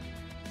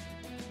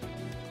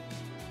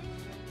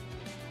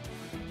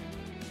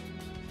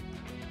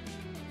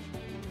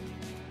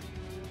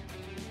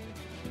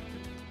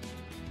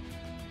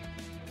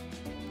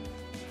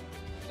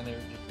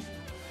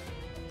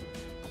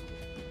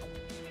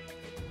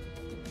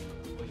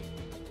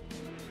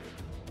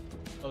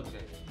 Okay.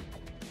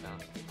 Down.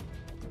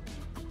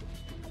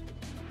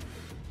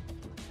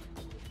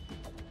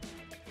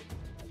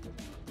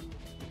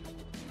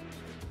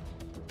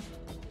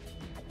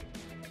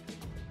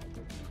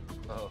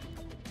 Oh.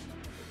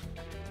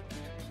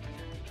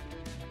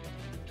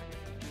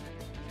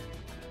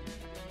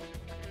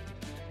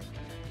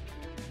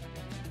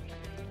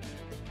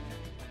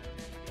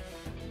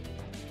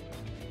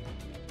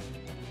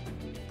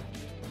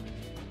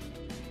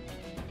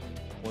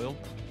 Oil?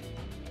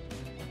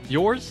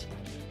 Yours?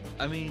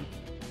 I mean,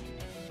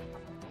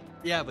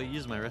 yeah, but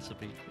use my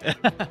recipe. Yeah,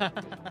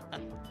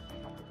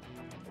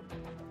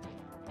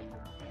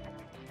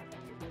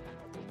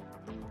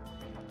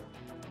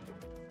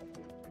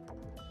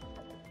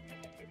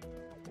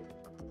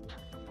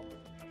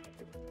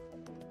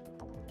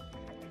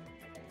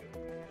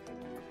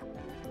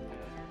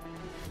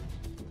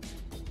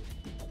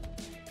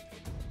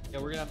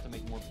 we're gonna have to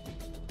make more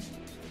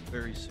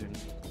very soon.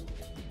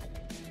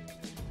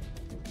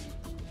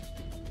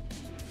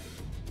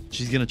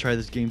 She's gonna try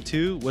this game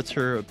too. What's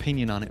her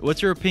opinion on it?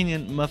 What's your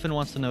opinion? Muffin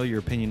wants to know your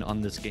opinion on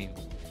this game.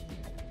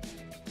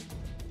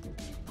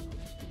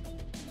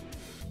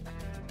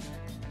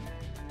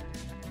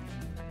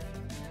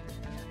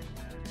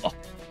 Oh.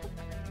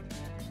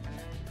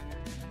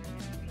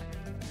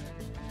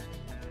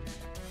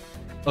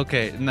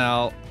 Okay,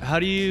 now how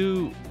do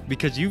you?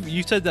 Because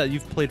you said that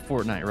you've played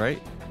Fortnite,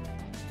 right?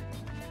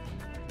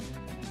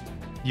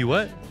 You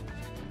what?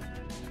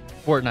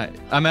 Fortnite.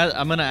 I'm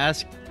gonna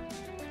ask.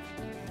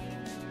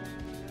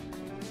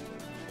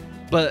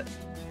 But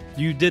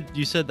you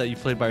said that you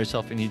played by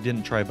yourself and you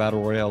didn't try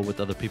Battle Royale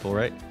with other people,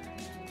 right?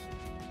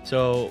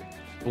 So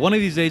one of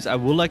these days I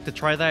would like to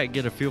try that,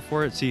 get a feel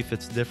for it, see if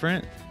it's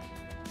different.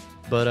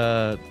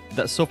 But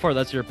so far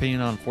that's your opinion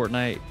on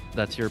Fortnite.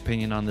 That's your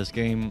opinion on this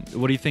game.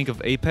 What do you think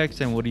of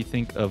Apex and what do you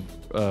think of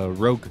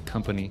Rogue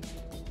Company?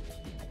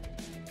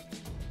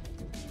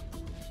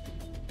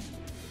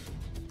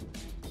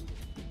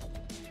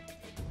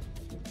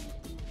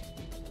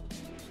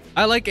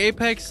 I like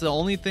Apex. The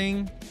only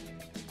thing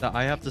that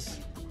I have to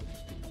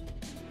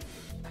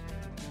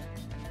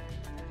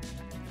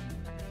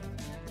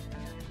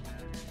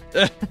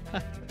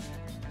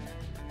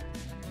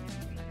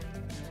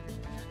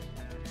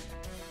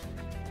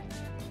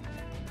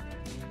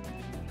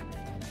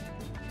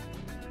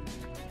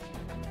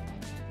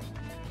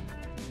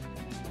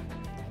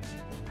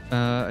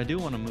I do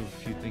want to move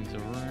a few things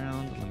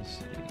around. Let me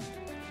see.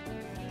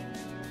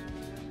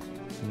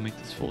 I'll make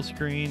this full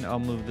screen. I'll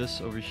move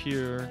this over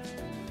here.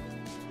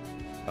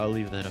 I'll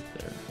leave that up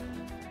there.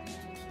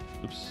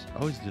 Oops, I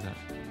always do that.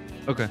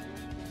 Okay.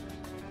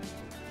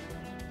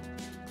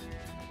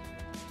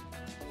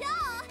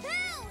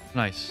 Yahoo!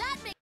 Nice. That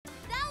makes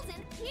 1,000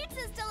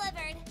 pizzas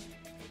delivered.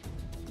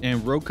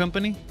 And Rogue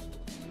Company?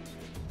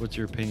 What's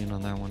your opinion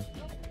on that one?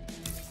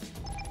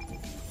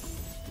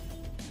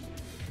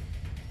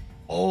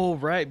 Oh,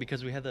 right,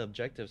 because we had the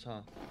objectives,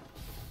 huh?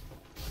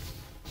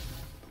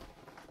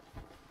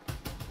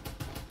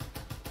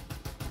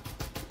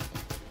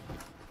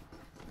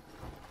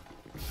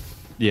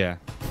 Yeah.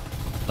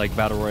 Like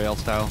Battle Royale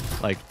style.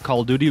 Like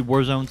Call of Duty,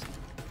 Warzone.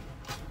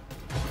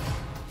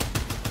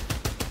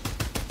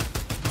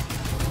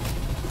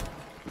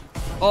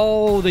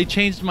 Oh, they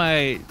changed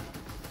my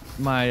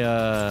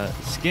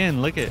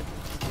skin. Look at it.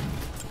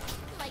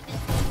 Like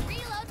this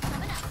reload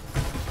coming up.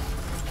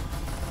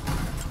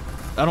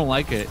 I don't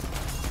like it.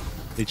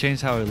 They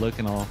changed how I look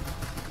and all.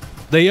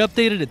 They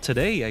updated it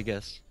today, I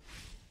guess.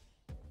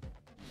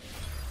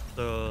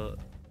 So,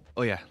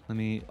 oh yeah, let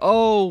me.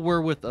 Oh,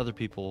 we're with other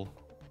people.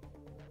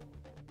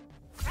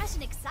 Fresh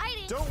and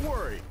exciting. Don't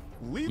worry.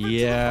 Leave it to the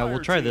Yeah, fire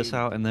we'll try this team.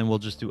 out and then we'll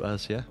just do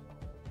us, yeah?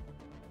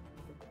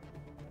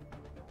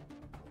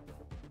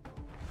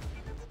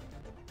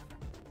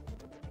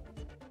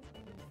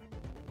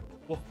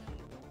 Whoa.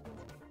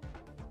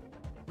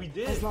 We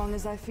did. As long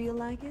as I feel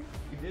like it,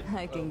 We did,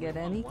 I can get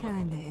we won any one of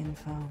kind them, of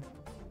info.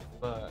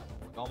 But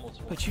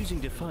almost won. By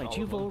choosing to All fight, of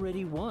you've them.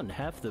 already won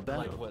half the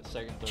battle. Like what,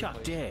 second, third Chuck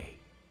place? Day.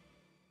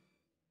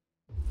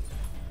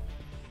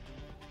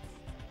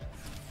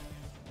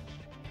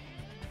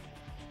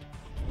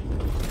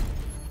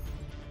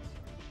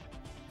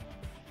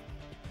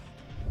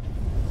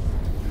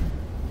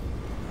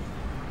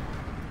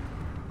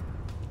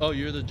 Oh,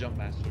 you're the jump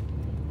master.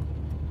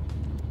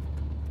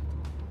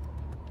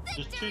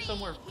 Just choose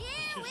somewhere. Just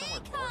choose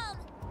somewhere far.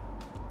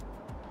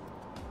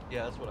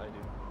 Yeah, that's what I do.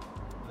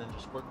 And then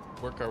just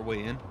work our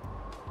way in.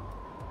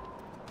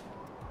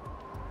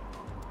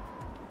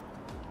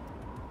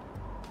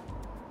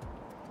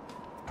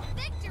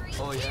 Victory.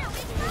 Oh yeah.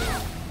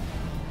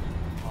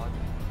 Odd.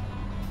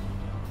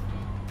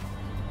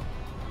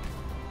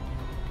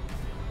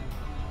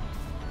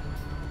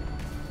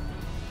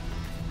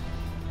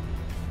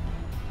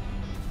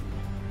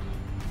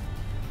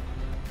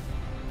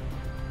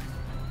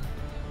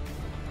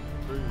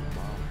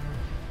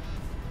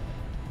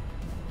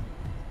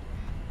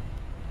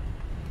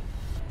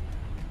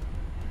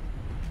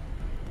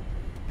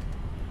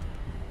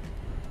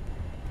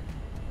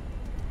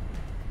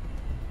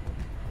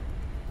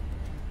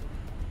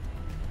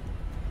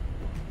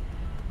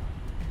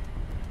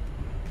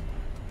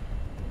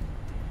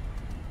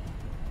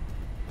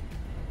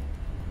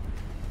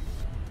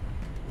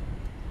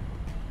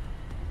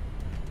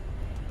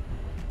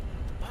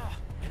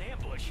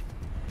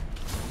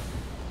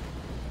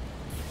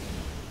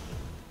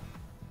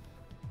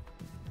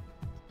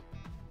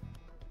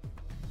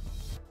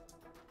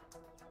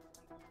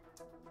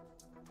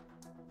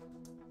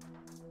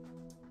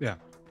 Yeah.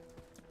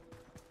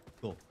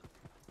 Cool.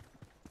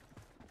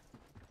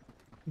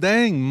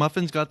 Dang,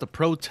 Muffin's got the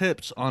pro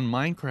tips on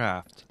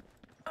Minecraft.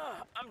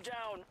 I'm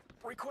down.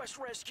 Request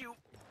rescue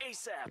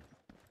ASAP.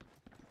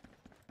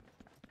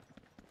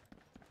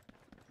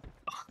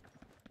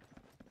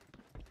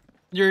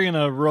 You're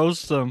gonna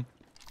roast them.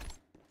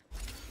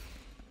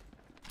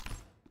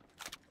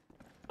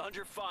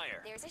 Under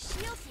fire. There's a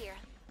shield here.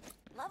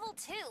 Level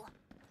 2.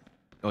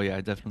 Oh yeah,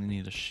 I definitely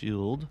need a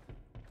shield.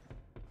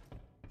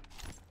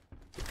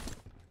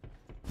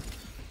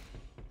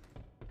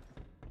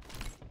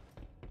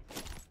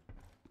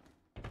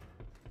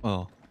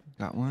 Oh,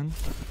 got one.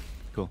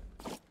 Cool.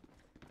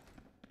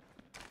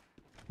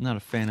 Not a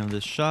fan of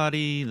this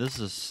shoddy. This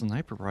is a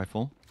sniper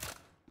rifle.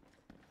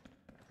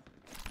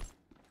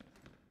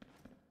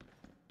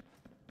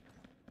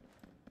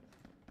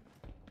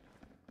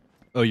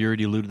 Oh, you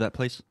already looted that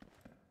place?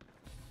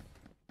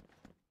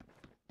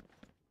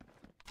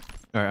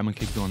 Alright, I'm gonna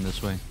keep going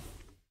this way.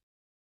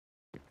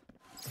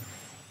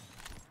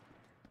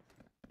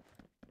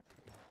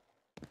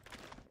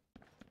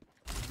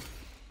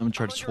 I'm gonna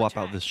try to swap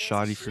out this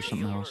shoddy for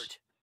something else.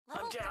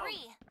 Level 3.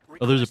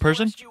 Oh, there's a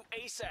person? Rescue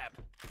ASAP.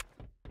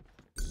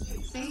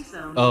 Safe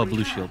zone Oh, will blue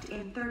be shield. left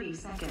in 30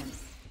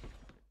 seconds.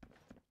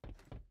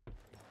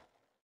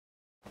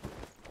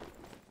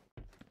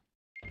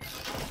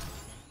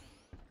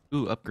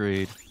 Ooh,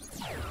 upgrade.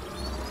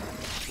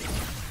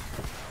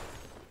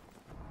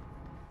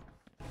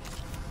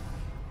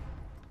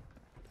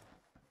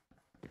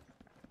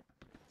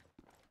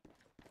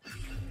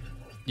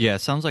 Yeah, it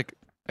sounds like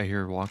I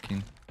hear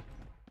walking.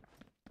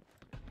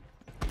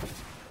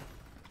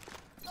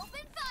 Open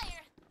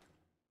fire.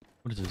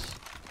 What is this?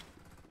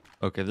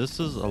 Okay, this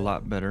is a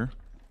lot better.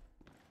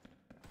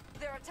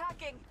 They're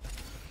attacking.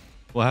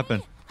 What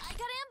happened? I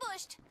got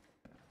ambushed.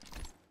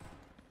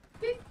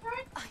 I'm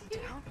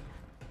down.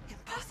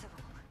 Impossible.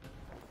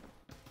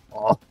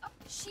 Oh.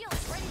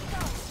 Shield's ready to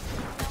go.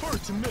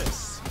 Hard to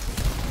miss.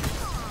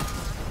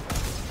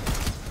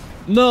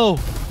 No!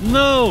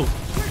 No!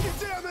 Taking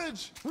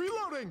damage.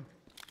 Reloading.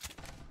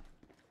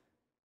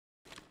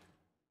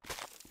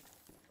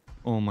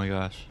 Oh my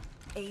gosh.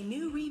 A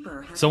new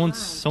Reaper has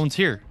Someone's arrived.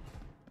 here.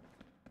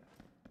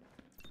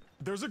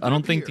 There's a I don't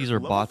group think here, these are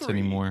level bots 3.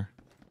 anymore.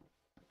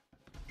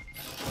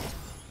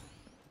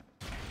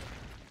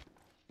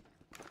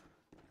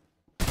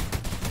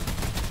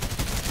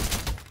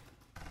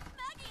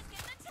 Maggie's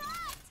getting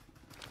attacked.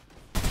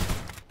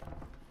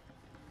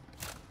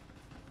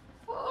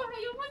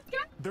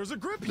 There's a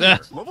grip Ah. here,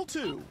 level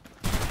 2.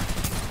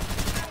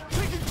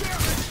 Taking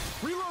damage.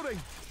 Reloading.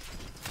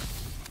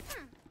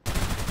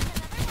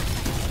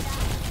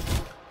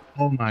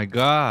 Oh my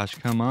gosh,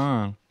 come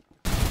on.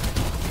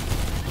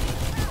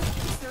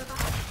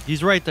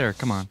 He's right there,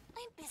 come on.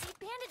 I'm busy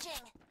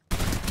bandaging.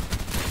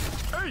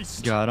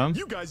 Ace. Got him.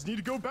 You guys need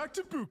to go back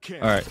to boot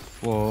camp. Alright,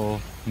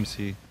 well, let me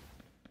see.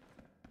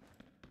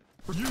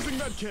 We're using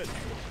that kit.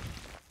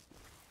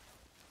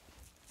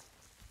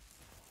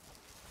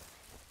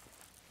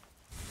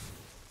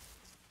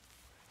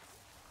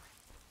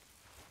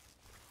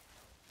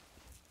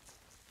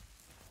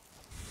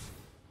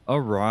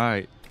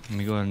 Alright, let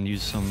me go ahead and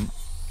use some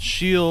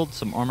shield,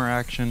 some armor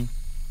action.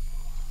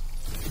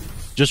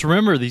 Just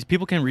remember, these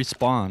people can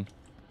respawn.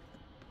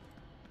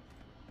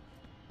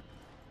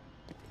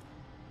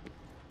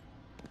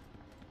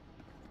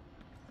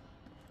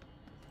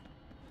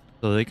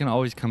 So they can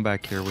always come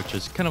back here, which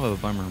is kind of a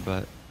bummer,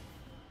 but...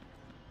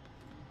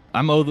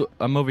 I'm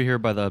over here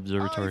by the I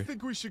observatory.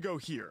 think we should go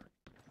here.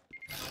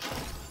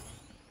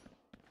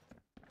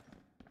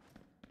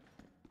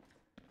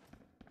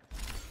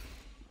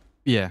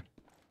 Yeah.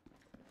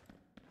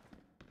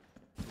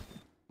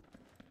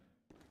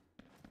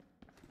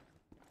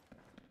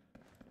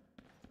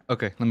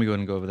 Okay, let me go ahead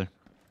and go over there.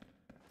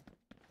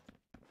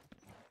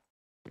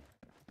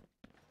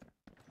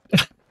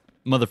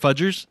 Mother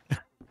fudgers.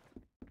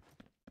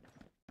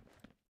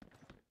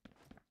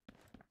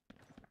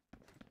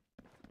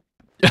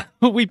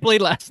 We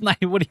played last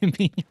night. What do you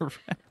mean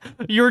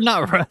you're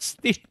not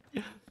rusty?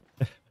 Hey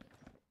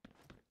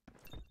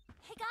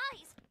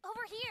guys,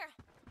 over here.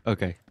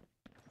 Okay.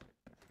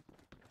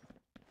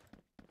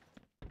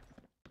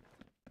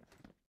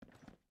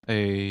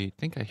 I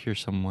think I hear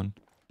someone.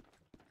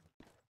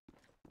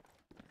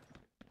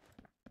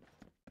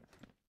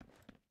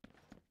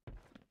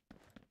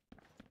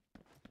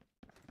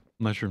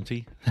 Mushroom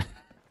tea.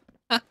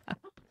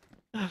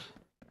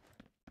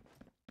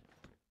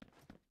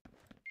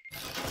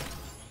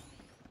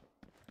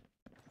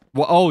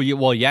 Well, oh,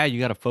 well, yeah, you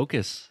gotta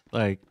focus.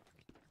 Like,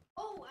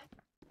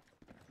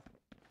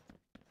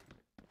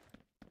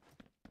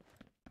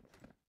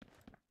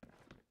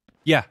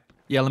 yeah,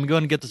 let me go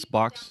ahead and get this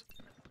box.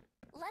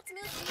 Let's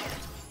move here.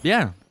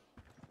 Yeah,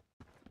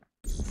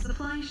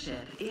 Supply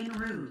ship en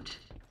route.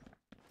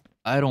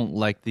 I don't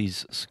like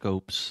these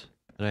scopes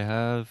that I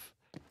have,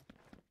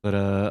 but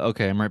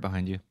okay, I'm right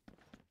behind you.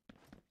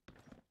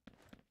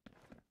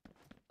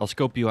 I'll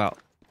scope you out.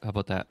 How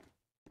about that?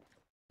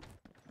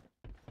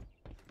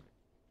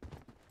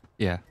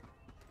 Yeah.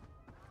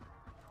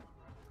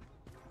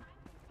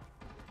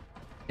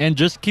 And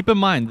just keep in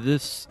mind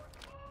this.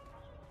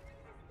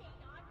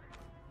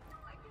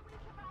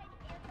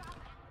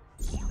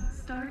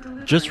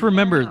 Just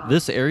remember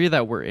this area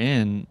that we're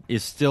in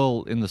is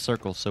still in the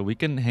circle, so we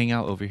can hang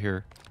out over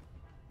here.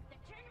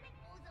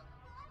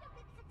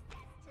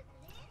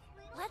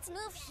 Let's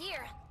move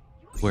here.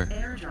 Where?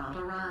 Airdrop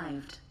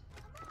arrived.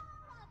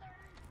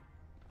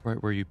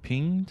 Right where you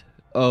pinged?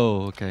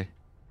 Oh, okay.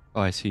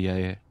 Oh, I see. Yeah,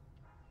 yeah.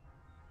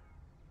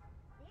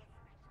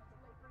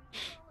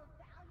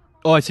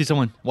 Oh, I see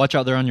someone. Watch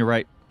out, they're on your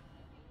right.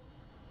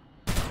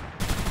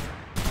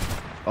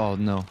 Oh,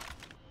 no.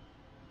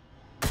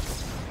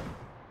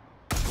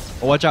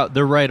 Oh, watch out,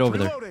 they're right over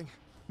there. Reloading.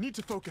 Need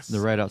to focus.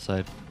 They're right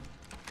outside.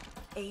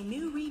 A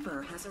new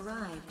Reaper has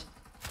arrived.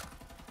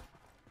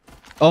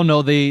 Oh,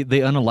 no, they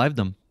unalived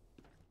them.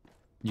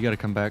 You gotta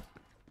come back.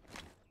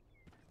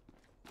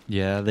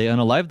 Yeah, they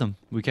unalived them.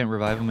 We can't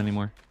revive them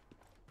anymore.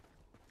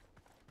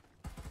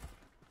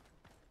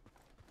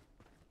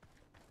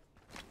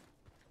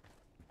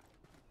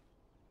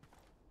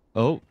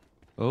 Oh.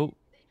 Oh.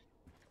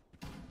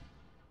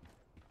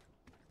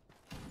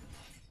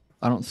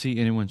 I don't see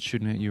anyone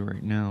shooting at you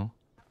right now.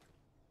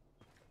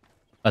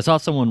 I saw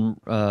someone,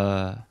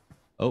 oh,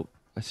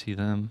 I see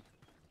them.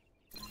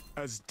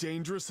 As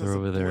dangerous They're as a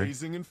over there.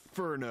 blazing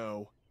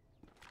inferno.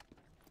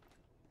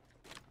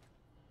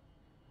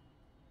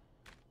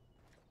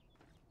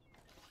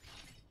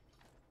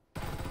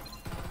 Open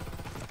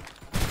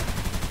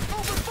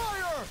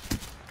fire!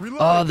 Reloading.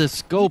 Oh, the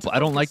scope. I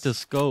don't like the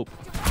scope.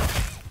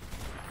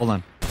 Hold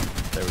on.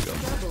 There we go.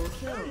 Double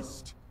kill.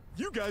 Aced.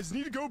 You guys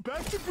need to go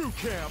back to boot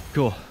camp.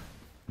 Cool.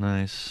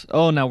 Nice.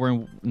 Oh, now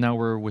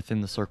we're within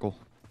the circle.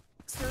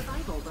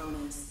 Survival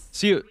bonus.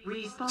 See you,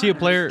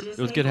 player. It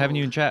was good having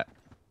you in chat.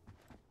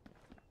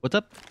 What's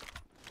up?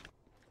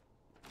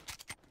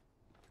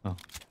 Oh, I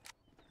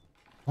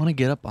want to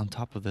get up on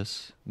top of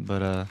this,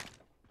 but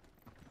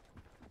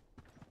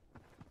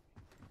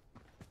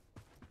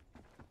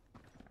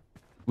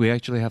we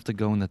actually have to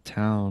go in the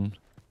town.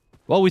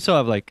 Well, we still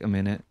have like a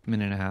minute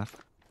and a half.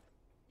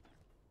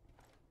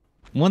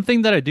 One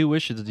thing that I do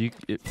wish is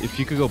if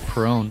you could go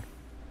prone.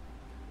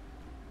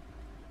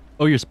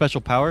 Oh, your special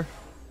power?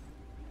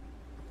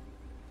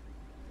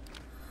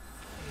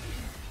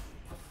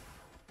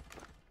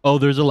 Oh,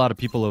 there's a lot of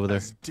people over there.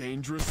 As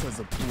dangerous as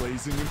a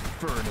blazing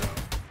inferno.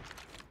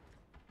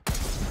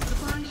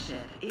 Supply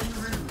ship en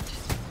route.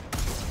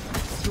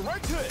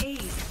 Direct hit.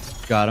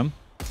 Ace. Got him.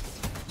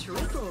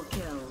 Triple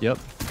kill. Yep.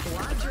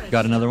 Quadra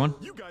Got another one.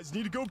 You guys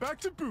need to go back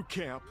to boot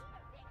camp.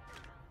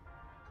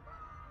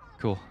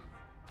 Cool.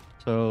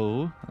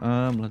 So,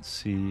 let's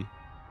see.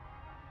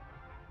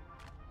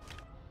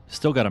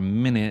 Still got a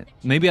minute.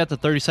 Maybe at the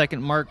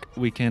 30-second mark,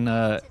 we can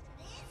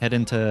head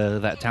into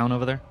that town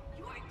over there.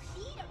 You are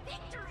key to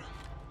victory.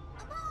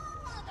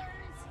 Among others.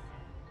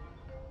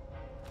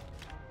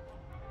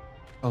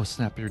 Oh,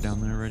 snap, you're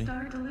down there already.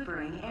 Start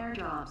delivering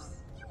airdrops.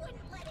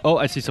 Oh,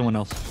 I see someone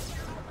else.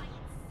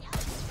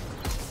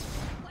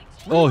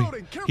 Oh,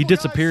 Reloading. he Careful,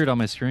 disappeared on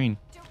my screen.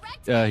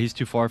 He's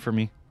too far for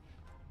me.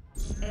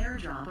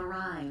 Airdrop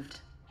arrived.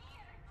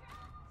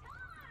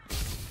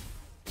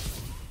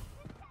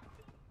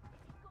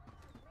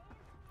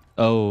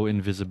 Oh,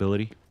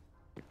 invisibility.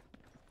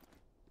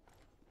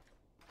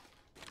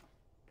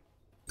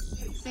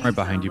 Right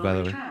behind you, by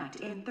the way.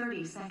 Retract in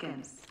 30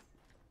 seconds.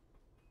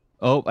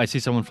 Oh, I see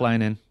someone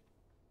flying in.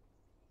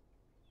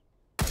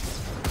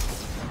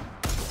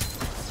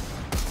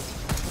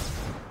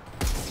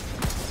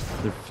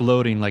 They're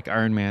floating like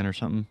Iron Man or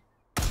something.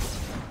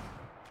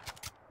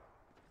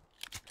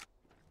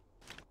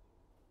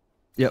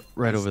 Yep,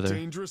 right over there.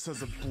 Dangerous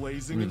as a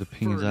blazing Where the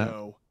ping is at.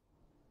 inferno.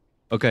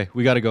 Okay,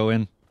 we gotta go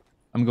in.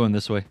 I'm going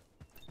this way.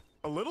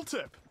 A little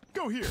tip.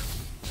 Go here.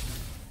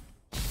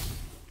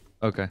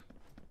 Okay.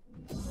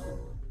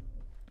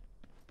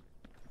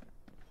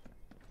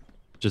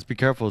 Just be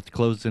careful, it's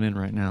closing in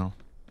right now.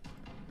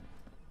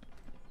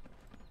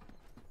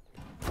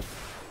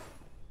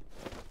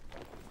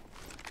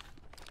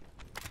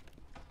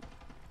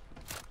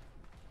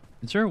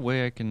 Is there a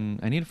way I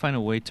need to find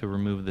a way to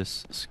remove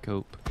this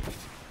scope.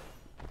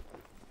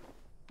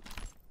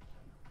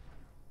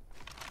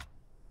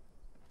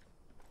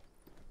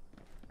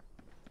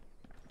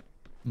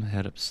 I'm gonna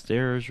head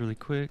upstairs really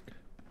quick.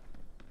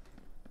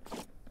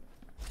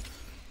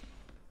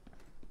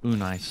 Ooh,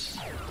 nice.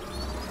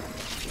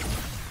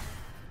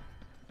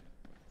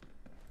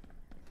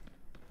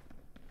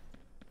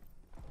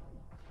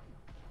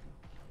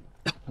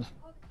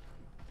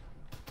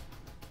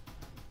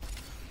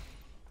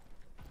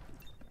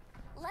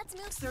 Let's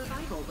move.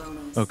 Survival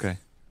bonus. Okay.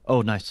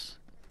 Oh, nice.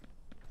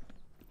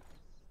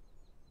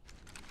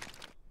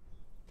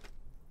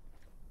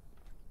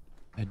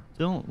 I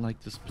don't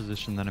like this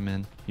position that I'm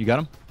in. You got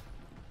him?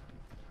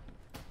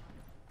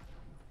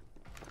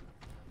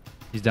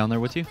 He's down there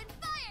with you? Open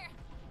fire.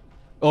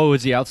 Oh,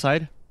 is he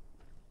outside?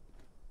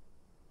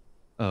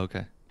 Oh,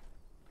 okay.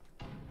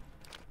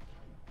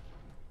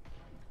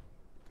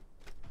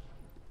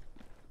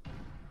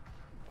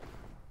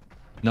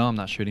 No, I'm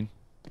not shooting.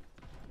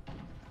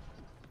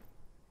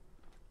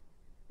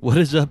 What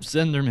is up,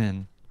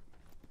 Senderman?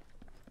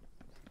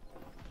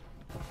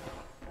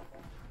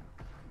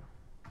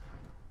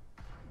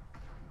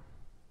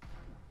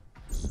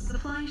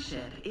 Supply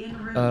ship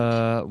en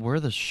route. Where are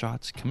the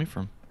shots coming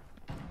from?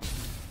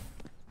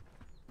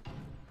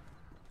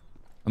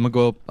 I'm gonna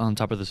go up on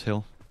top of this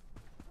hill.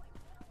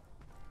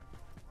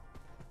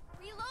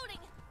 Reloading.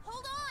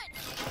 Hold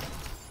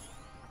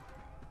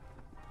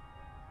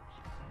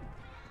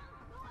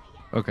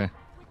on. Okay.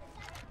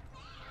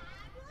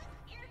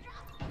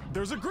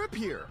 There's a grip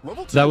here.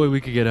 Level 2. That way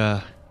we could get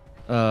a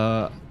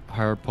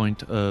higher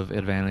point of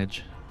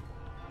advantage.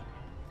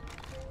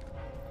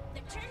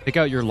 Pick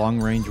out your long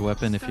range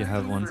weapon if you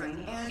have one.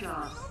 Delivering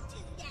airdrop.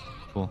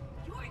 Cool.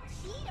 Your key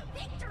to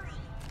victory.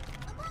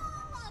 Of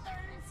all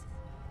others.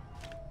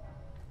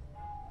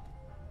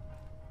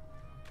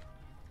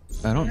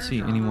 I don't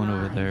see anyone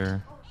over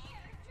there.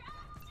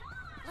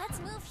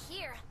 Let's move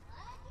here.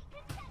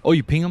 Oh,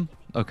 you ping him?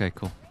 Okay,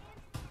 cool.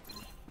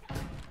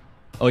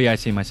 Oh yeah, I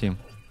see him. I see him.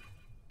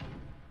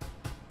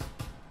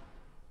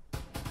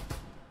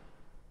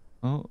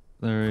 Oh,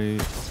 there he...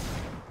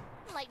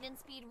 Lightning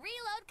speed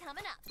reload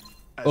coming up.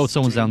 Oh,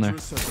 someone's down there.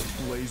 Dangerous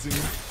as a blazing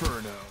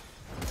inferno.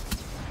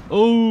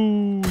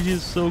 Oh,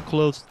 he's so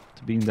close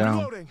to being down.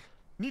 Reloading.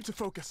 Need to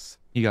focus.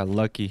 He got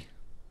lucky.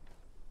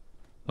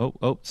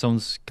 Oh,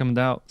 someone's coming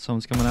out.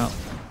 Someone's coming out.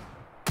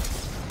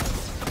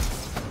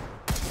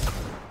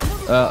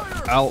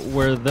 Out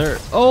where they're...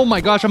 Oh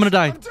my gosh, I'm gonna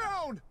die. I'm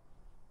down.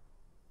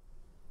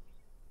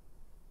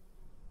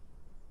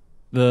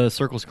 The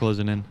circle's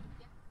closing in.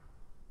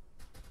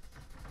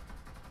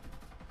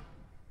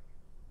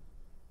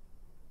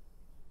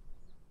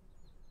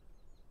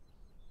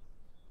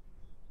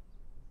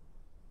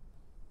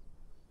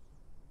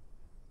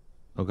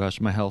 Oh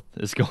gosh, my health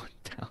is going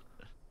down.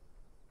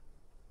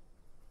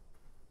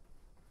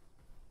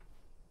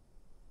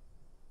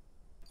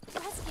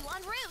 Rescue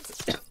en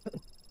route.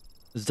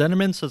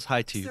 Zenderman says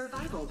hi to you.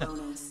 Survival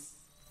bonus.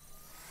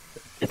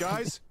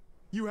 Guys,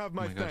 you have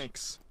my my gosh.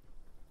 thanks.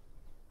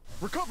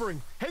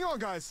 Recovering. Hang on,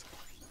 guys.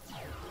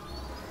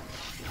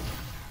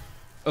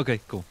 Okay,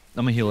 cool.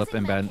 I'm gonna heal up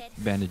and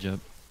bandage up.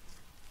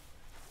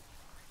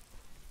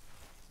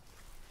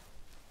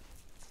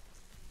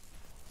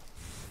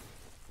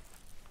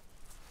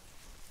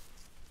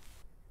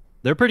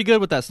 They're pretty good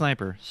with that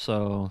sniper,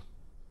 so...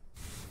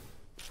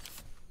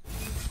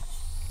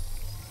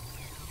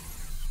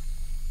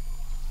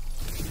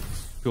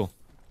 Cool.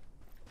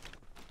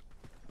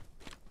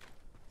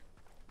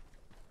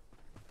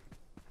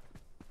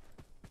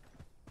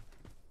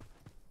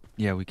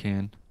 Yeah, we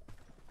can.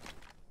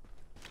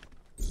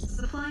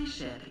 Supply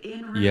ship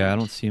en route. Yeah, I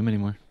don't see him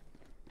anymore.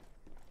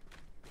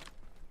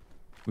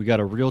 We got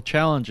a real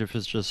challenge if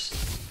it's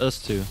just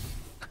us two.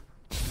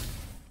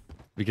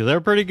 Because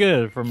they're pretty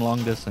good from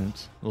long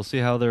distance. We'll see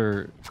how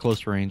their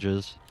close range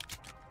is.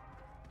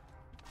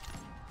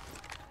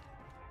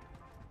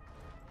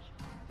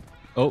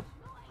 Oh,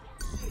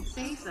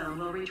 Safe zone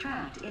will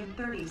retract in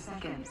 30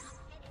 seconds.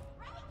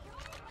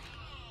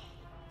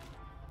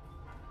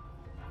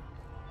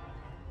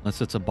 unless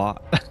it's a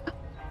bot. The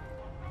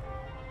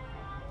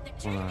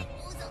Hold on. tournament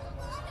owes a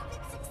lot of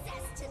its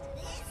success to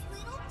this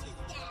little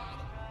doodad.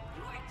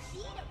 Your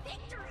key to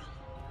victory.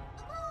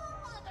 Of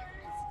all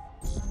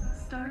others.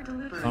 Start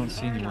delivering I don't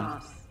see anyone.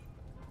 airdrops.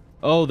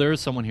 Oh, there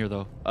is someone here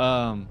though.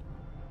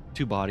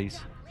 Two bodies.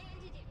 Landed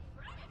in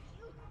front of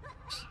you.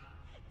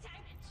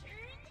 Time to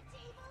turn the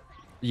tables.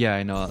 Yeah,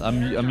 I know.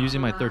 I'm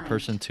using my third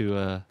person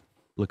to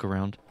look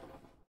around.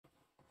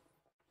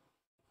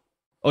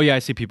 Oh yeah, I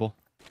see people.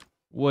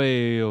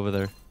 Way over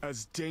there.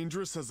 As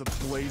dangerous as a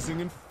blazing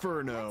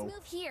inferno. Let's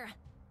move here.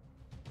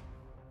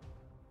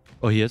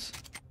 Oh, he is?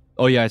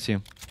 Oh yeah, I see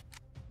him.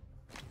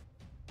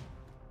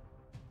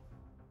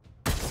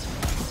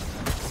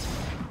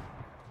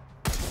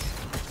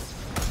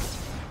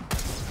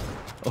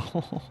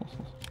 Oh,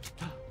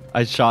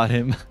 I shot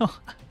him.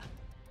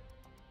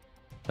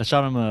 I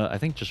shot him, I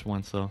think just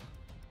once though.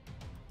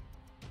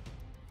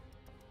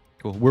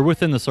 Cool. We're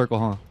within the circle,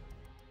 huh?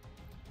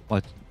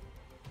 What?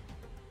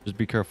 Just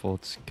be careful.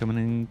 It's coming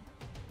in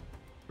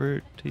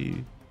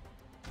pretty...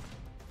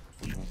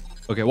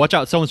 Okay, watch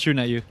out. Someone's shooting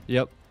at you.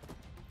 Yep.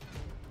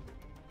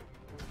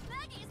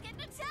 Maggie's getting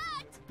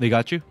attacked. They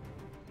got you?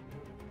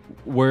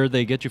 Where'd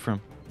they get you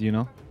from? Do you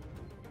know?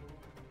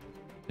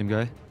 Same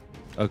guy?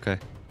 Okay.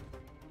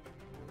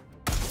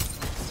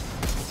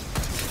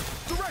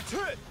 Direct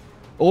hit.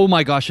 Oh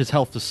my gosh, his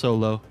health is so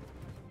low.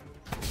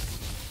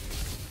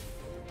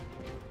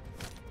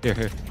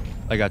 Here.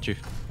 I got you.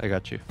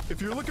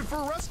 If you're looking for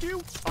a rescue,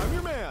 I'm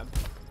your man.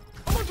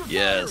 I'm under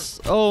Yes.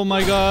 Oh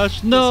my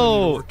gosh.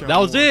 No. work out That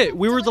was more. it.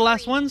 We were the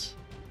last ones?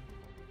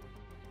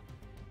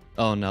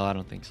 Oh no, I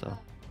don't think so.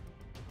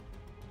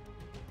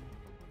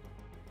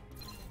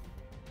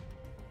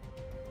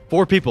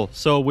 4 people.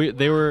 So we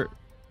were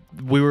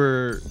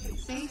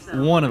Safe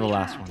zone one will of the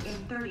last retract ones.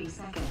 in 30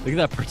 seconds. Look at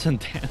that person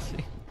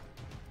dancing.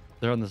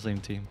 They're on the same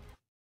team.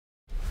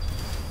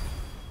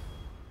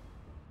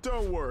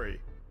 Don't worry.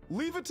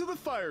 Leave it to the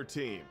fire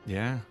team.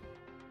 Yeah.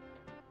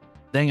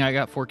 Dang, I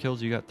got 4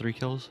 kills. You got 3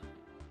 kills.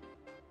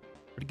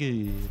 Pretty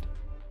good.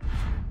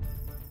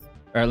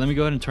 All right, let me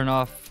go ahead and turn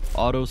off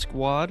auto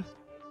squad.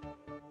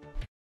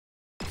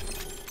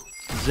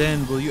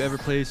 Zen, will you ever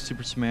play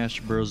Super Smash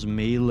Bros.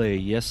 Melee?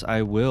 Yes,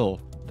 I will.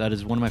 That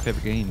is one of my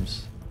favorite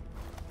games.